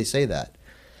doesn't really say that.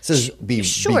 It says be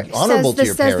honorable to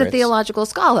your parents. Says the theological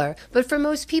scholar. But for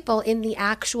most people, in the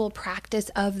actual practice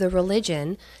of the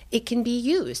religion, it can be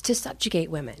used to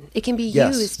subjugate women. It can be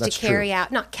used to carry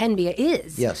out, not can be, it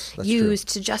is used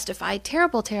to justify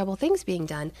terrible, terrible things being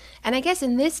done. And I guess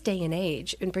in this day and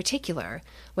age, in particular,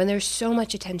 when there's so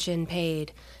much attention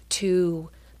paid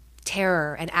to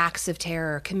terror and acts of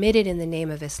terror committed in the name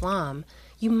of Islam,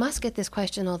 you must get this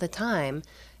question all the time.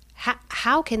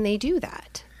 How can they do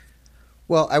that?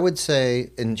 Well, I would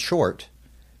say, in short,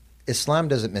 Islam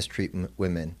doesn't mistreat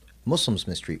women. Muslims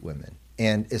mistreat women.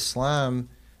 And Islam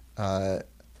has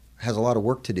a lot of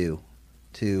work to do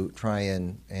to try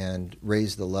and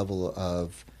raise the level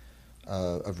of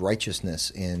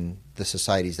righteousness in the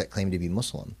societies that claim to be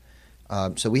Muslim.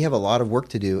 So we have a lot of work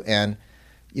to do. And,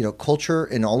 culture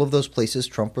in all of those places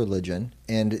trump religion.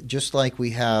 And just like we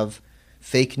have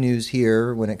fake news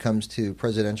here when it comes to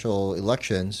presidential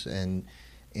elections and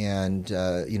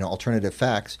alternative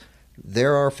facts,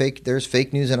 there's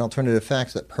fake news and alternative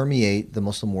facts that permeate the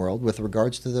Muslim world with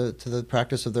regards to the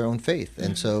practice of their own faith.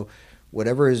 And so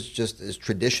whatever is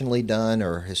traditionally done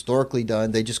or historically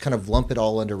done, they just kind of lump it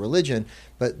all under religion.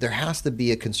 But there has to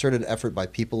be a concerted effort by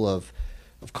people of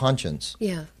conscience,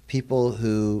 people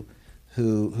who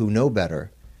know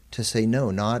better, to say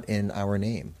no, not in our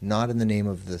name, not in the name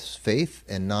of this faith,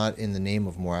 and not in the name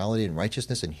of morality and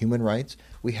righteousness and human rights.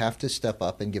 We have to step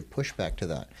up and give pushback to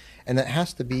that, and that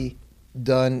has to be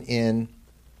done in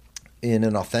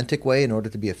an authentic way in order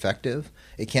to be effective.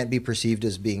 It can't be perceived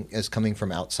as coming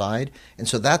from outside, and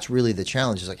so that's really the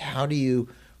challenge. Is like, how do you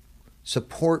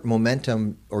support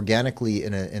momentum organically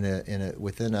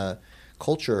within a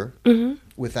culture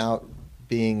without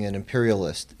being an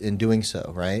imperialist in doing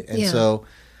so, right? And so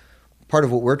part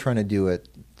of what we're trying to do at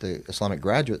the Islamic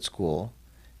Graduate School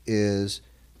is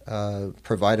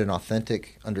provide an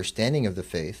authentic understanding of the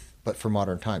faith, but for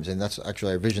modern times. And that's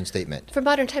actually our vision statement. For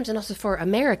modern times and also for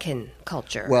American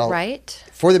culture, right?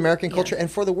 For the American culture and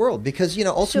for the world. Because,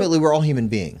 ultimately we're all human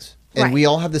beings. And we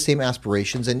all have the same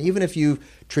aspirations. And even if you've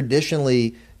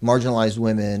traditionally marginalized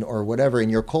women or whatever in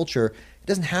your culture, it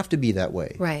doesn't have to be that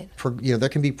way. Right. There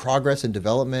can be progress and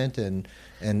development and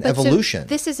evolution. So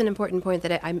this is an important point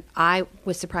that I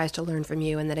was surprised to learn from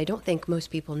you, and that I don't think most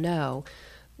people know.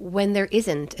 When there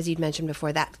isn't, as you'd mentioned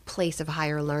before, that place of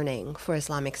higher learning for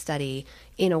Islamic study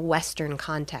in a Western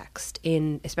context,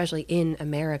 especially in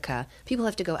America, people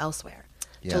have to go elsewhere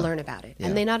to learn about it.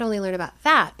 And they not only learn about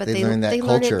that, but they learn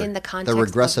it in the context the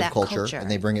regressive of that culture.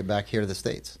 And they bring it back here to the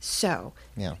States. So,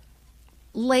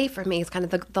 lay for me is kind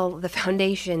of the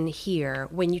foundation here.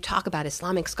 When you talk about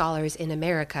Islamic scholars in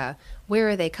America, where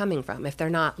are they coming from if they're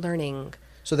not learning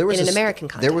in an American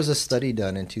context? There was a study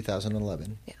done in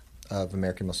 2011 of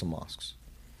American Muslim mosques.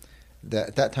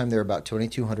 At that time, there were about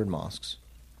 2,200 mosques.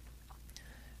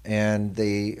 And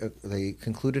they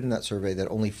concluded in that survey that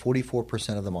only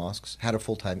 44% of the mosques had a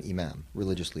full-time imam,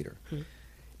 religious leader.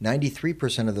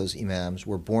 93% of those imams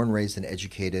were born, raised, and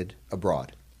educated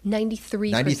abroad.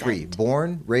 93.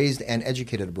 Born, raised, and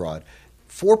educated abroad.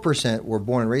 4% were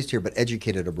born and raised here but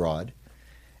educated abroad.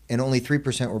 And only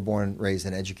 3% were born, raised,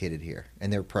 and educated here.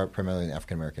 And they're primarily in the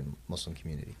African-American Muslim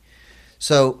community.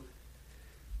 So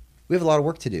we have a lot of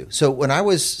work to do. So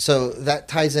that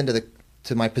ties into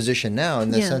to my position now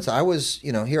in the sense I was,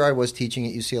 here I was teaching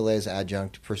at UCLA as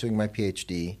adjunct, pursuing my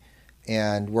PhD,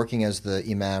 and working as the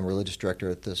imam, religious director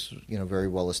at this, very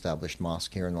well-established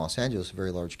mosque here in Los Angeles, a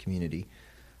very large community.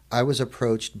 I was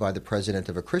approached by the president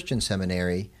of a Christian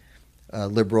seminary,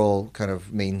 liberal, kind of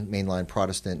mainline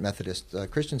Protestant Methodist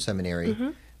Christian seminary,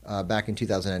 back in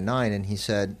 2009, and he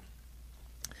said,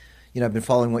 I've been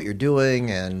following what you're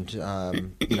doing, and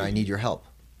I need your help.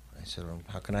 I said, well,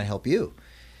 how can I help you?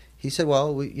 He said,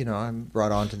 well, I'm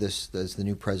brought on to this as the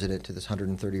new president to this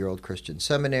 130-year-old Christian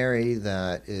seminary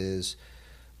that is,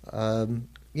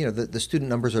 the student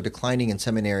numbers are declining in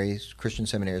seminaries, Christian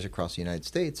seminaries across the United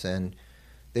States, and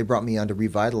they brought me on to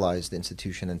revitalize the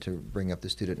institution and to bring up the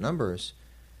student numbers.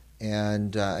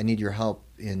 And I need your help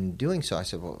in doing so. I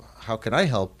said, well, how can I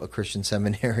help a Christian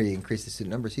seminary increase the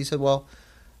student numbers? He said, well,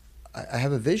 I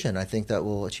have a vision, I think, that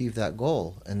will achieve that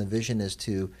goal. And the vision is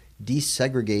to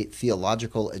desegregate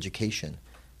theological education.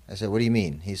 I said, what do you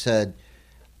mean? He said,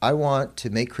 I want to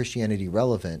make Christianity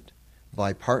relevant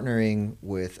by partnering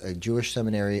with a Jewish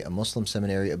seminary, a Muslim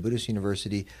seminary, a Buddhist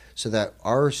university, so that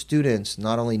our students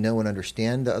not only know and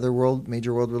understand the other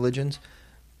major world religions,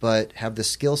 but have the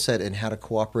skill set in how to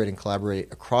cooperate and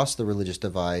collaborate across the religious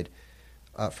divide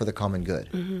for the common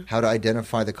good, how to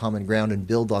identify the common ground and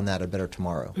build on that a better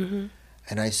tomorrow.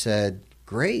 And I said,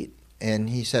 great. And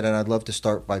he said, and I'd love to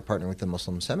start by partnering with the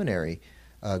Muslim seminary,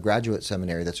 graduate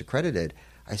seminary that's accredited.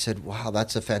 I said, wow,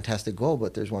 that's a fantastic goal,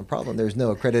 but there's one problem. There's no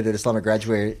accredited Islamic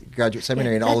graduate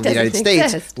seminary in all of the United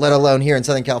States, let alone here in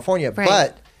Southern California. Right.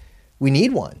 But we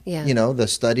need one. The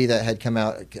study that had come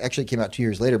out, actually came out 2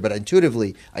 years later, but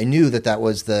intuitively I knew that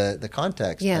was the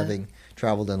context, having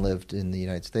traveled and lived in the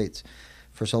United States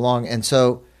for so long. And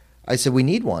so I said, we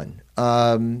need one.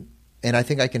 And I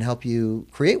think I can help you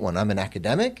create one. I'm an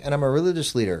academic and I'm a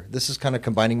religious leader. This is kind of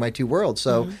combining my two worlds.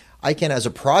 So I can, as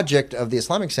a project of the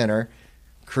Islamic Center,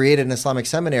 create an Islamic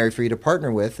seminary for you to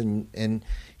partner with. And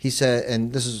he said,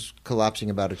 and this is collapsing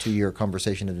about a 2-year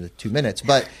conversation into 2 minutes,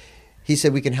 but he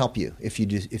said, we can help you if you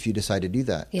decide to do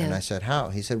that. And I said, how?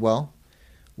 He said, well,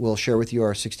 we'll share with you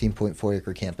our 16.4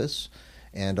 acre campus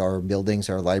and our buildings,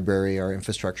 our library, our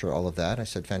infrastructure, all of that. I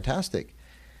said, fantastic.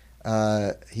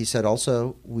 He said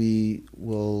also we'll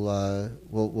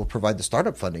provide the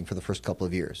startup funding for the first couple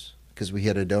of years because we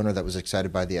had a donor that was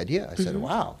excited by the idea. I said,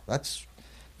 wow, that's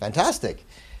fantastic.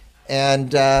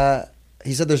 And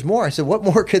he said, there's more. I said, what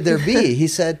more could there be? He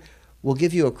said, we'll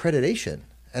give you accreditation.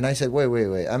 And I said,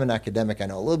 wait. I'm an academic. I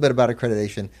know a little bit about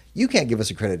accreditation. You can't give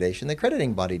us accreditation. The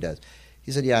accrediting body does.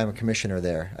 He said, yeah, I'm a commissioner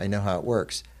there. I know how it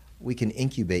works. We can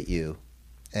incubate you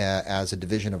as a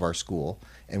division of our school.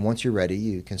 And once you're ready,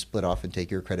 you can split off and take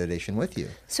your accreditation with you.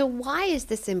 So why is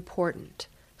this important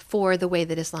for the way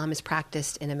that Islam is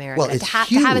practiced in America? Well, it's to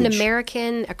have an huge.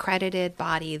 American accredited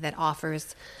body that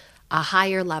offers a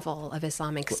higher level of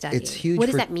Islamic study. It's huge. What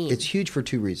does that mean? It's huge for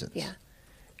two reasons. Yeah.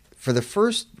 For the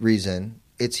first reason,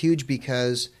 it's huge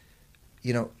because,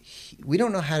 we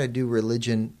don't know how to do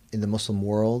religion in the Muslim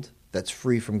world that's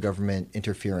free from government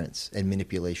interference and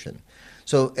manipulation.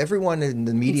 So everyone in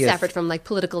the media, separate from like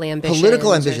political ambition.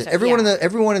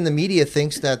 Everyone in the media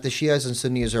thinks that the Shias and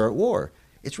Sunnis are at war.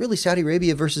 It's really Saudi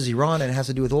Arabia versus Iran, and it has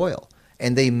to do with oil.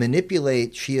 And they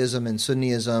manipulate Shiism and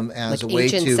Sunnism as like a way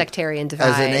to sectarian divide.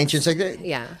 As an ancient sectarian.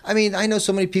 Yeah. I mean, I know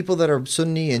so many people that are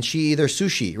Sunni and Shi'i. They're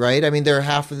sushi, right? I mean, they're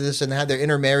half of this and they're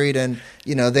intermarried, and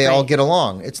they all get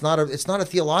along. It's not a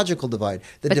theological divide.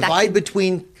 The divide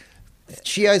between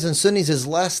Shiites and Sunnis is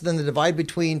less than the divide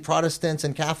between Protestants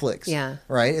and Catholics. Yeah.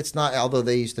 Right? It's not, although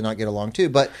they used to not get along too,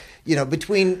 but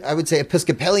between, I would say,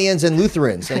 Episcopalians and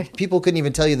Lutherans, like, people couldn't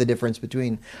even tell you the difference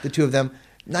between the two of them.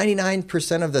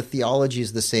 99% of the theology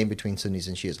is the same between Sunnis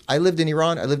and Shias. I lived in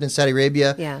Iran. I lived in Saudi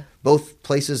Arabia. Yeah. Both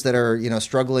places that are,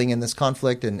 struggling in this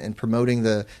conflict and promoting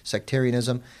the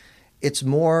sectarianism. It's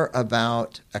more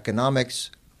about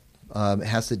economics. It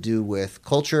has to do with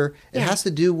culture. It has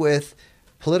to do with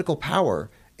political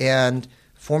power and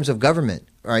forms of government.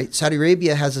 Right? Saudi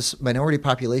Arabia has a minority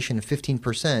population of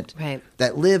 15%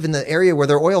 that live in the area where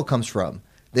their oil comes from.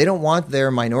 They don't want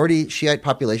their minority Shiite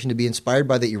population to be inspired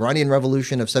by the Iranian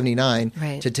Revolution of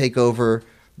 79 to take over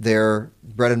their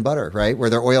bread and butter, right, where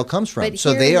their oil comes from. But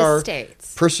so they are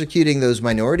States, persecuting those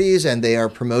minorities, and they are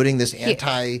promoting this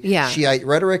anti-Shiite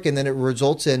rhetoric, and then it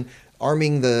results in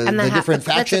arming the different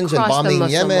factions and bombing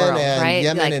Yemen world, and right?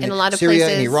 Yemen and in a lot of Syria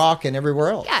places, and Iraq and everywhere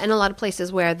else. Yeah, in a lot of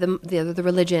places where the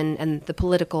religion and the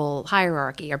political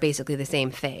hierarchy are basically the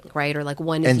same thing, right? Or like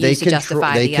one is used to justify the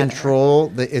other. They control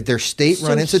their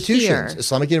state-run institutions.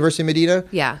 Islamic University of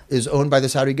Medina is owned by the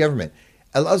Saudi government.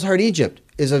 Al-Azhar in Egypt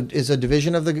is a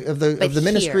division of the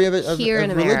Ministry of here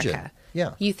in Religion. America,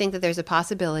 yeah. You think that there's a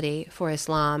possibility for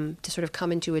Islam to sort of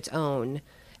come into its own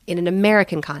in an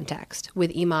American context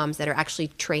with imams that are actually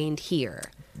trained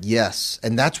here? Yes,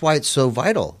 and that's why it's so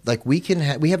vital. Like we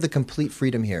have the complete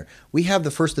freedom here. We have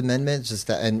the First Amendment,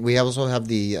 and we also have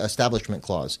the Establishment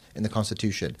Clause in the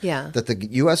Constitution. Yeah. That the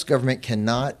U.S. government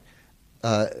cannot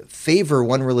favor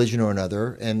one religion or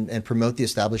another and promote the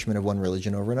establishment of one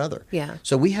religion over another. Yeah.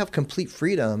 So we have complete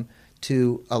freedom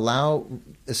to allow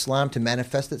Islam to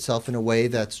manifest itself in a way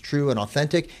that's true and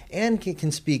authentic and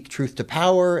can speak truth to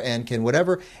power and can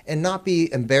whatever, and not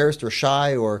be embarrassed or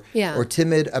shy or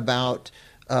timid about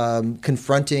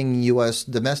confronting U.S.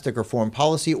 domestic or foreign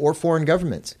policy or foreign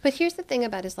governments. But here's the thing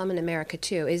about Islam in America,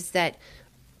 too, is that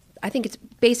I think it's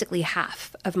basically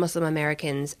half of Muslim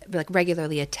Americans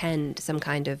regularly attend some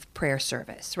kind of prayer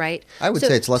service, right? I would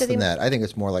say it's less than that. I think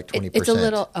it's more like 20%. It's a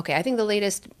little, okay, I think the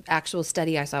latest actual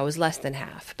study I saw was less than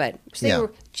half, but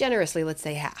generously, let's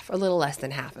say half, a little less than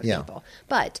half of people.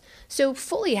 But so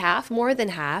fully half, more than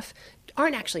half,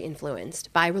 aren't actually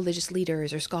influenced by religious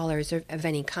leaders or scholars of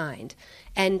any kind.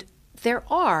 And there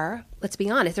are, let's be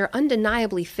honest, there are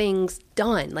undeniably things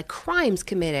done, like crimes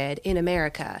committed in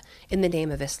America in the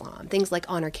name of Islam. Things like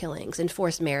honor killings and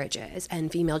forced marriages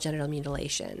and female genital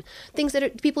mutilation. Things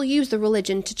that people use the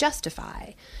religion to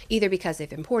justify, either because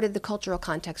they've imported the cultural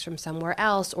context from somewhere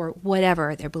else or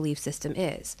whatever their belief system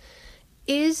is.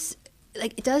 Does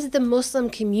the Muslim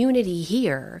community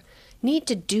here need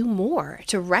to do more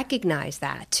to recognize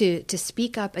that, to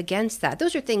speak up against that?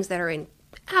 Those are things that are in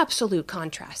absolute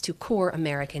contrast to core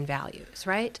American values,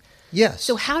 right? Yes.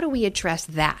 So how do we address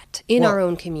that in our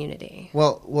own community?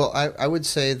 Well, I would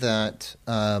say that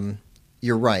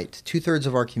you're right. 2/3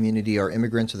 of our community are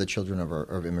immigrants or the children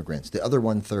of immigrants. The other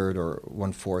 1/3 or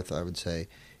 1/4, I would say,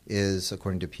 is,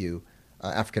 according to Pew,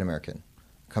 African American,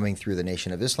 coming through the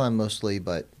Nation of Islam mostly,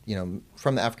 but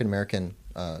from the African American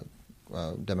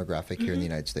demographic here in the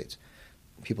United States.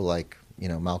 People like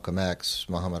Malcolm X,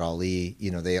 Muhammad Ali,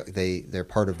 they're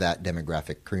part of that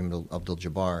demographic. Kareem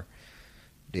Abdul-Jabbar,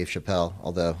 Dave Chappelle,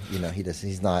 although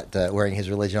he's not wearing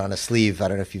his religion on a sleeve. I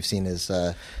don't know if you've seen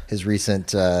his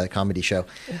recent comedy show.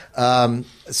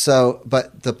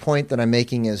 But the point that I'm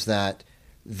making is that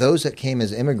those that came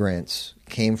as immigrants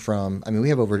came from. I mean, we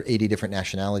have over 80 different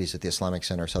nationalities at the Islamic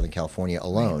Center of Southern California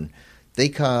alone. Right. They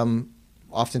come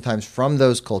oftentimes from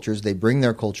those cultures. They bring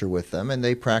their culture with them, and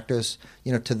they practice,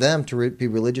 to them, to be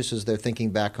religious as they're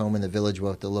thinking back home in the village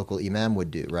what the local imam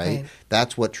would do, right?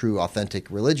 That's what true, authentic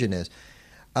religion is.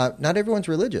 Not everyone's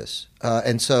religious,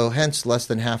 and so hence less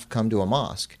than half come to a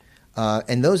mosque.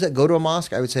 And those that go to a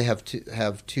mosque, I would say,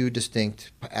 have two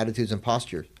distinct attitudes and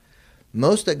postures.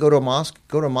 Most that go to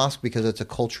a mosque because it's a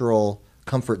cultural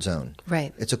comfort zone.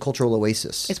 Right. It's a cultural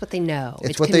oasis. It's what they know.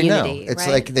 It's what community, they know. It's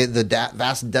right? like the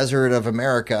vast desert of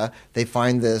America. They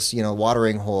find this,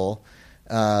 watering hole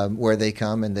where they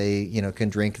come and they, can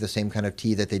drink the same kind of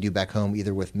tea that they do back home,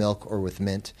 either with milk or with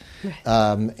mint.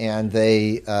 Right. And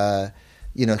they,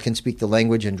 can speak the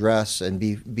language and dress and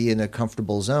be in a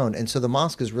comfortable zone. And so the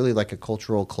mosque is really like a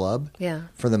cultural club,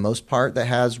 for the most part, that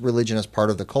has religion as part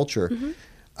of the culture.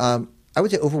 Mm-hmm. I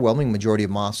would say overwhelming majority of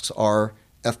mosques are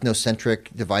ethnocentric,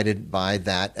 divided by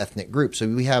that ethnic group. So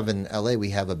we have in LA,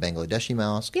 we have a Bangladeshi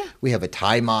mosque, we have a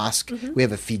Thai mosque, we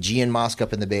have a Fijian mosque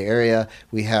up in the Bay Area,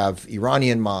 we have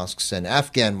Iranian mosques and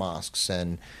Afghan mosques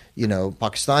and,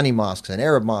 Pakistani mosques and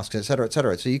Arab mosques, et cetera, et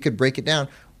cetera. So you could break it down.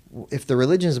 If the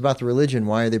religion is about the religion,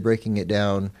 why are they breaking it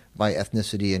down by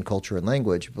ethnicity and culture and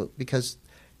language? But because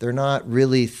they're not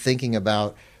really thinking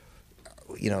about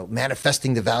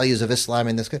manifesting the values of Islam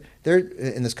in this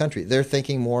country. They're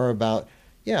thinking more about,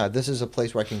 this is a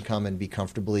place where I can come and be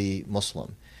comfortably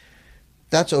Muslim.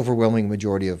 That's overwhelming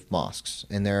majority of mosques,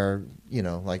 and there are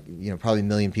probably 1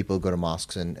 million people who go to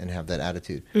mosques and have that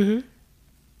attitude. Mm-hmm.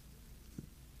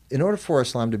 In order for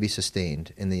Islam to be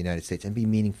sustained in the United States and be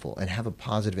meaningful and have a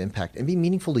positive impact and be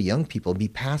meaningful to young people and be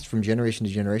passed from generation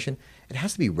to generation, it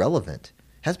has to be relevant.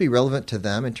 It has to be relevant to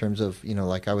them in terms of,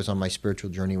 like I was on my spiritual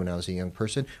journey when I was a young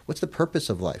person. What's the purpose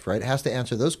of life, right? It has to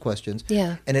answer those questions.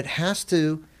 Yeah. And it has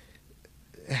to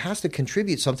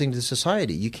contribute something to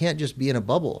society. You can't just be in a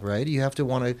bubble, right? You have to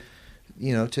want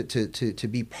to, to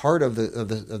be part of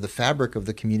the fabric of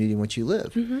the community in which you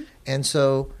live. Mm-hmm. And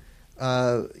so,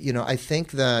 I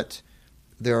think that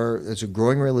there's a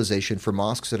growing realization for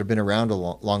mosques that have been around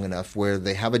long enough where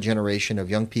they have a generation of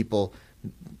young people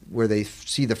where they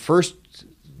see the first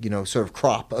sort of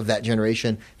crop of that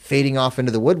generation fading off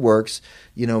into the woodworks,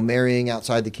 marrying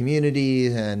outside the community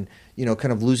and,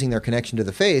 kind of losing their connection to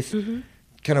the faith,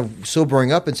 kind of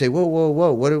sobering up and say,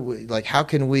 whoa, how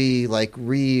can we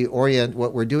reorient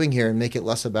what we're doing here and make it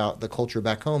less about the culture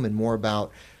back home and more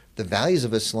about the values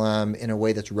of Islam in a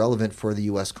way that's relevant for the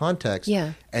U.S. context.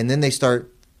 Yeah. And then they start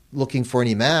looking for an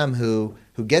imam who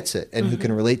gets it and who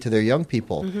can relate to their young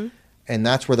people. Mm-hmm. And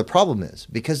that's where the problem is,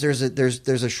 because there's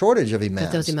a shortage of imams.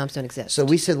 But those imams don't exist. So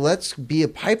we said, let's be a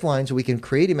pipeline so we can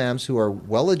create imams who are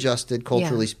well-adjusted,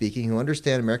 culturally speaking, who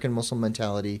understand American Muslim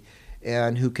mentality,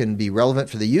 and who can be relevant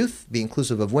for the youth, be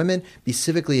inclusive of women, be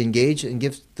civically engaged, and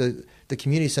give the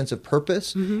community a sense of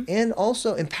purpose, and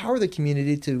also empower the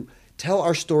community to tell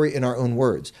our story in our own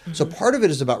words. Mm-hmm. So part of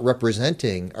it is about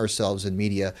representing ourselves in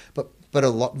media, but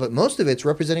most of it's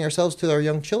representing ourselves to our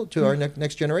young children, to our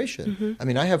next generation. Mm-hmm. I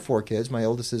mean, I have 4 kids. My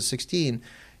oldest is 16.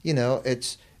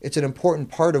 It's an important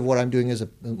part of what I'm doing as a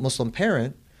Muslim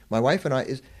parent. My wife and I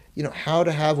is, how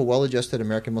to have a well-adjusted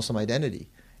American Muslim identity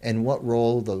and what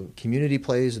role the community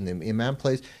plays and the imam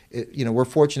plays. We're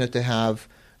fortunate to have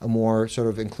a more sort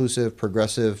of inclusive,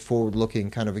 progressive, forward-looking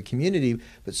kind of a community,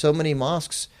 but so many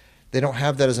mosques, they don't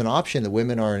have that as an option. The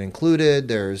women aren't included.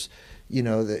 There's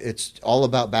it's all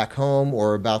about back home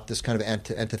or about this kind of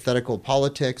antithetical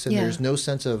politics, and there's no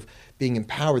sense of being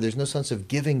empowered. There's no sense of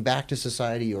giving back to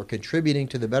society or contributing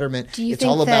to the betterment. It's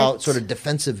all about sort of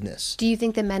defensiveness. Do you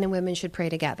think that men and women should pray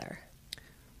together?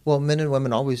 Well, men and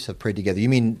women always have prayed together. You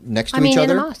mean next to each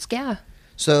other? in a mosque, yeah.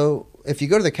 So if you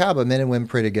go to the Kaaba, men and women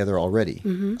pray together already.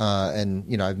 Mm-hmm.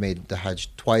 And, I've made the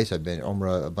Hajj twice. I've been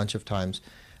Umrah a bunch of times.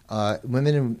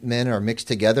 Women and men are mixed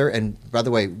together, and by the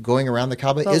way, going around the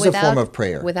Kaaba is a form of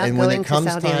prayer. Without and going to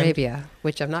Saudi Arabia,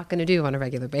 which I'm not going to do on a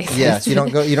regular basis. Yes, you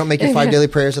don't make your 5 daily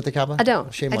prayers at the Kaaba? I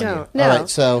don't. Shame on you. No. All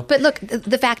right, but look,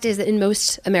 the fact is that in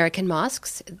most American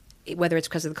mosques, whether it's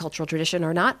because of the cultural tradition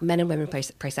or not, men and women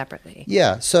pray separately.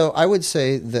 Yeah. So I would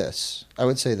say this.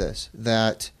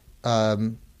 That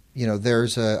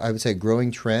there's a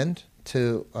growing trend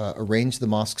to arrange the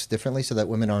mosques differently so that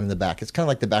women aren't in the back. It's kind of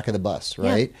like the back of the bus,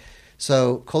 right? Yeah.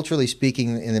 So culturally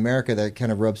speaking, in America, that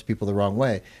kind of rubs people the wrong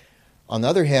way. On the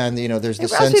other hand, there's the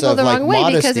sense of like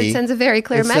modesty. Because it sends a very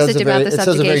clear message about the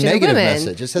subjugation of women.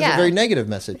 It sends a very negative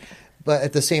message. But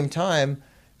at the same time,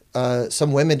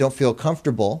 some women don't feel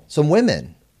comfortable. Some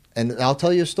women, and I'll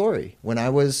tell you a story. When I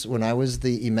was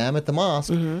the imam at the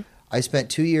mosque, I spent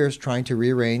 2 years trying to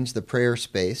rearrange the prayer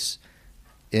space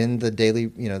in the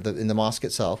daily, in the mosque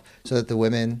itself, so that the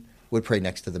women would pray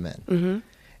next to the men. Mm-hmm.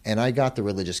 And I got the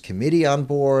religious committee on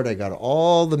board. I got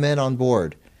all the men on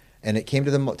board. And it came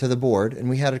to the board, and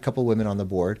we had a couple women on the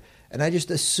board. And I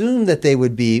just assumed that they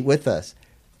would be with us.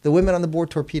 The women on the board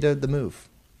torpedoed the move.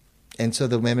 And so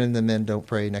the women and the men don't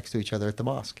pray next to each other at the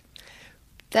mosque.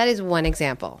 That is one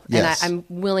example. Yes. And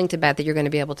I'm willing to bet that you're going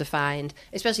to be able to find,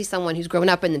 especially someone who's grown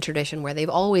up in the tradition where they've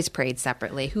always prayed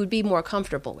separately, who would be more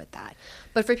comfortable with that.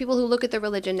 But for people who look at the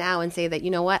religion now and say that,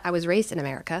 you know what, I was raised in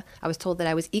America, I was told that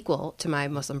I was equal to my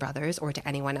Muslim brothers or to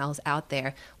anyone else out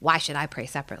there, why should I pray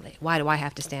separately? Why do I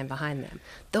have to stand behind them?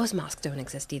 Those mosques don't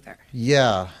exist either.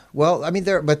 Yeah. Well, I mean,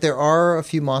 there are a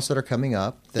few mosques that are coming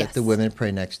up that Yes. the women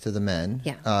pray next to the men,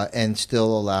 and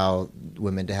still allow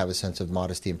women to have a sense of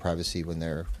modesty and privacy when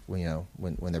they're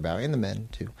when they're bowing, and the men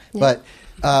too. Yeah. But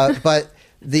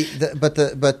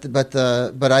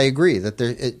but I agree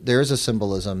that there is a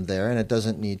symbolism there, and it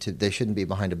doesn't need to. They shouldn't be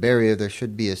behind a barrier. There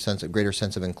should be a greater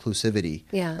sense of inclusivity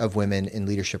of women in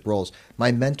leadership roles.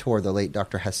 My mentor, the late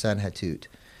Dr. Hassan Hattout,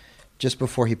 just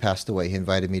before he passed away, he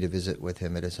invited me to visit with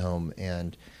him at his home,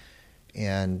 and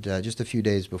just a few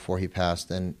days before he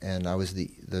passed, and I was the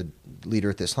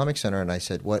leader at the Islamic Center, and I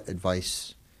said, "What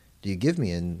advice do you give me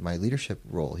in my leadership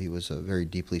role?" He was a very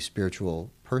deeply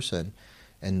spiritual person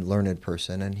and learned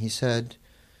person, and he said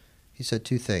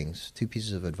two things, two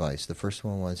pieces of advice. The first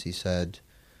one was, he said,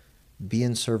 be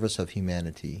in service of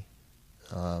humanity,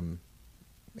 and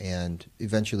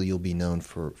eventually you'll be known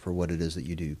for what it is that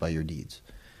you do by your deeds.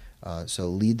 So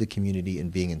lead the community in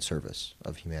being in service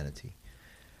of humanity.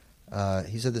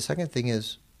 He said the second thing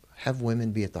is, have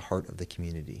women be at the heart of the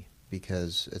community,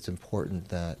 because it's important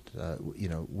that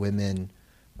women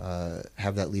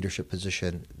have that leadership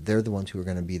position. They're the ones who are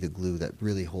going to be the glue that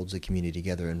really holds the community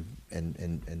together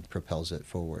and propels it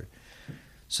forward.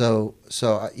 So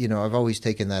I've always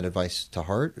taken that advice to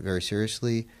heart very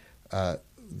seriously.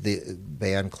 The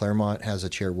Bayan Claremont has a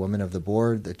chairwoman of the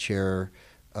board. The chair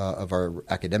of our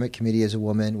academic committee is a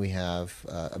woman. We have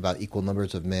about equal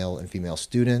numbers of male and female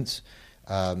students.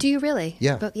 Do you really?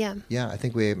 Yeah. But, yeah. Yeah, I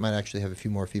think we might actually have a few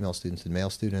more female students than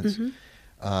male students. Mm-hmm.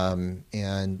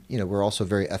 And we're also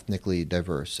very ethnically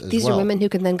diverse as well. These are women who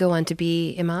can then go on to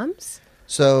be imams?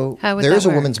 So there is a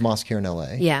women's mosque here in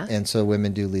LA. Yeah. And so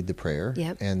women do lead the prayer.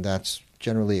 Yep. And that's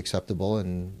generally acceptable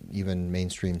in even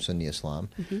mainstream Sunni Islam.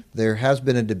 Mm-hmm. There has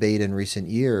been a debate in recent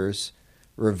years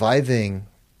reviving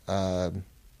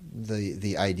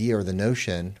the idea or the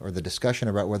notion or the discussion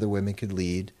about whether women could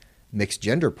lead mixed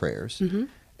gender prayers. Mm-hmm.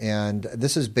 And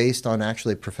this is based on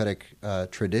actually prophetic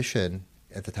tradition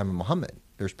at the time of Muhammad.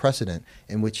 There's precedent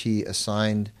in which he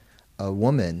assigned a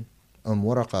woman,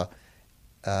 Waraqa,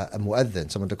 a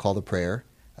mu'adhin, someone to call the prayer,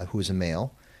 who was a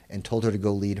male, and told her to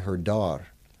go lead her dar,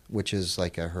 which is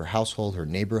like her household, her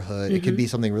neighborhood. Mm-hmm. It could be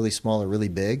something really small or really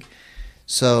big.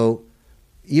 So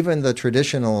even the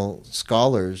traditional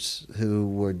scholars who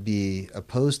would be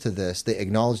opposed to this, they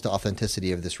acknowledge the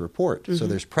authenticity of this report. Mm-hmm. So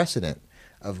there's precedent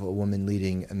of a woman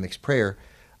leading a mixed prayer.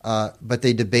 But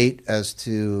they debate as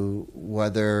to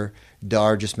whether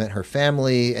dar just meant her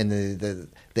family and the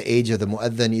age of the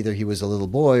mu'adhin, either he was a little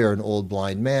boy or an old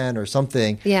blind man or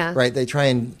something. Yeah. Right? They try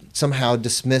and somehow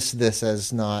dismiss this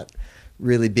as not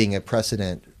really being a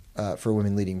precedent for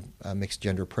women leading mixed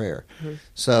gender prayer. Mm-hmm.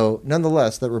 So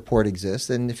nonetheless, that report exists.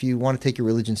 And if you want to take your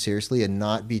religion seriously and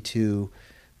not be too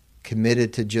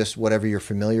committed to just whatever you're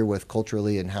familiar with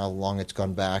culturally and how long it's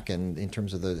gone back and in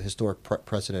terms of the historic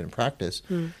precedent and practice,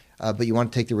 but you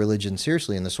want to take the religion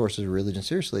seriously and the sources of religion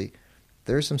seriously,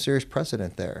 there's some serious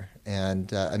precedent there.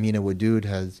 And Amina Wadud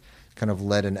has kind of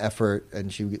led an effort,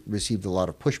 and she received a lot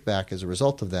of pushback as a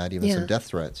result of that, even some death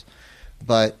threats.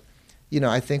 But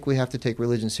I think we have to take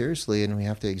religion seriously, and we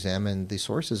have to examine the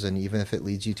sources, and even if it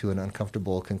leads you to an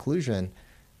uncomfortable conclusion,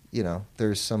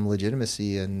 there's some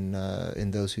legitimacy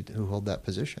in those who hold that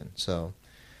position. So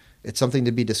it's something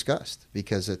to be discussed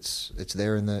because it's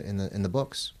there in the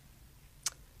books.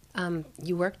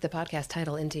 You worked the podcast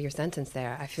title into your sentence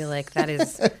there. I feel like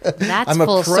that's I'm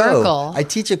full a pro. circle. I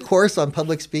teach a course on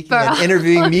public speaking and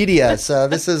interviewing media. So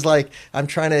this is like I'm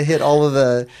trying to hit all of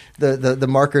the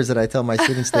markers that I tell my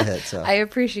students to hit. So I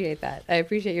appreciate that. I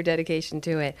appreciate your dedication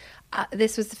to it.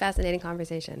 This was a fascinating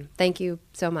conversation. Thank you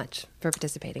so much for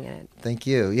participating in it. Thank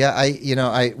you. Yeah,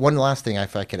 I one last thing,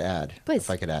 if I could add. Please. If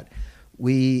I could add.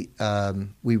 We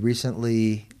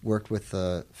recently worked with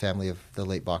the family of the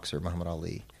late boxer Muhammad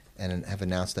Ali, and have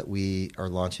announced that we are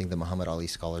launching the Muhammad Ali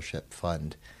Scholarship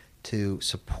Fund to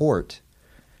support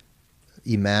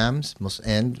imams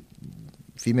and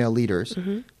female leaders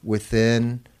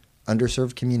within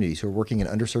underserved communities who are working in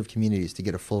underserved communities to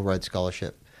get a full ride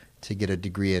scholarship to get a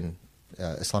degree in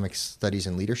Islamic studies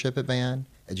and leadership at Bayan,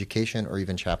 education, or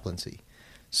even chaplaincy.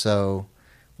 So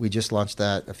we just launched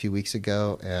that a few weeks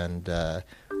ago, and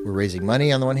we're raising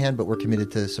money on the one hand, but we're committed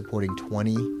to supporting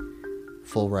 20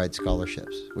 full-ride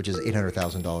scholarships, which is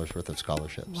 $800,000 worth of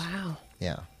scholarships. Wow.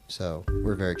 Yeah, so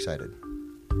we're very excited.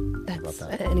 That's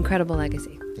about that. an incredible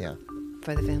legacy Yeah,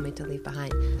 for the family to leave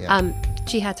behind. Yeah.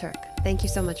 Jihad Turk, thank you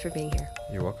so much for being here.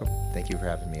 you're welcome. Thank you for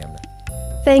having me, Emma.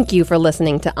 Thank you for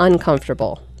listening to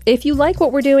Uncomfortable. If you like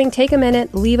what we're doing, take a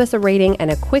minute, leave us a rating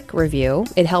and a quick review.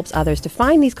 It helps others to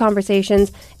find these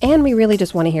conversations, and we really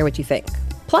just want to hear what you think.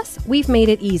 Plus, we've made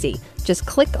it easy. Just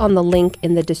click on the link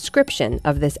in the description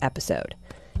of this episode.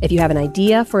 If you have an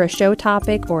idea for a show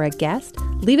topic or a guest,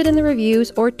 leave it in the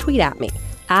reviews or tweet at me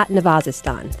at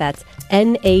Nawazistan. That's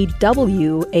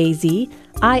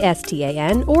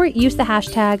NAWAZISTAN, or use the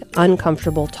hashtag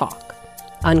 #UncomfortableTalk.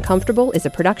 Uncomfortable is a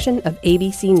production of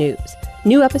ABC News.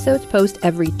 New episodes post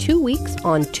every 2 weeks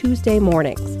on Tuesday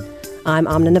mornings. I'm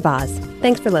Amna Nawaz.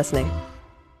 Thanks for listening.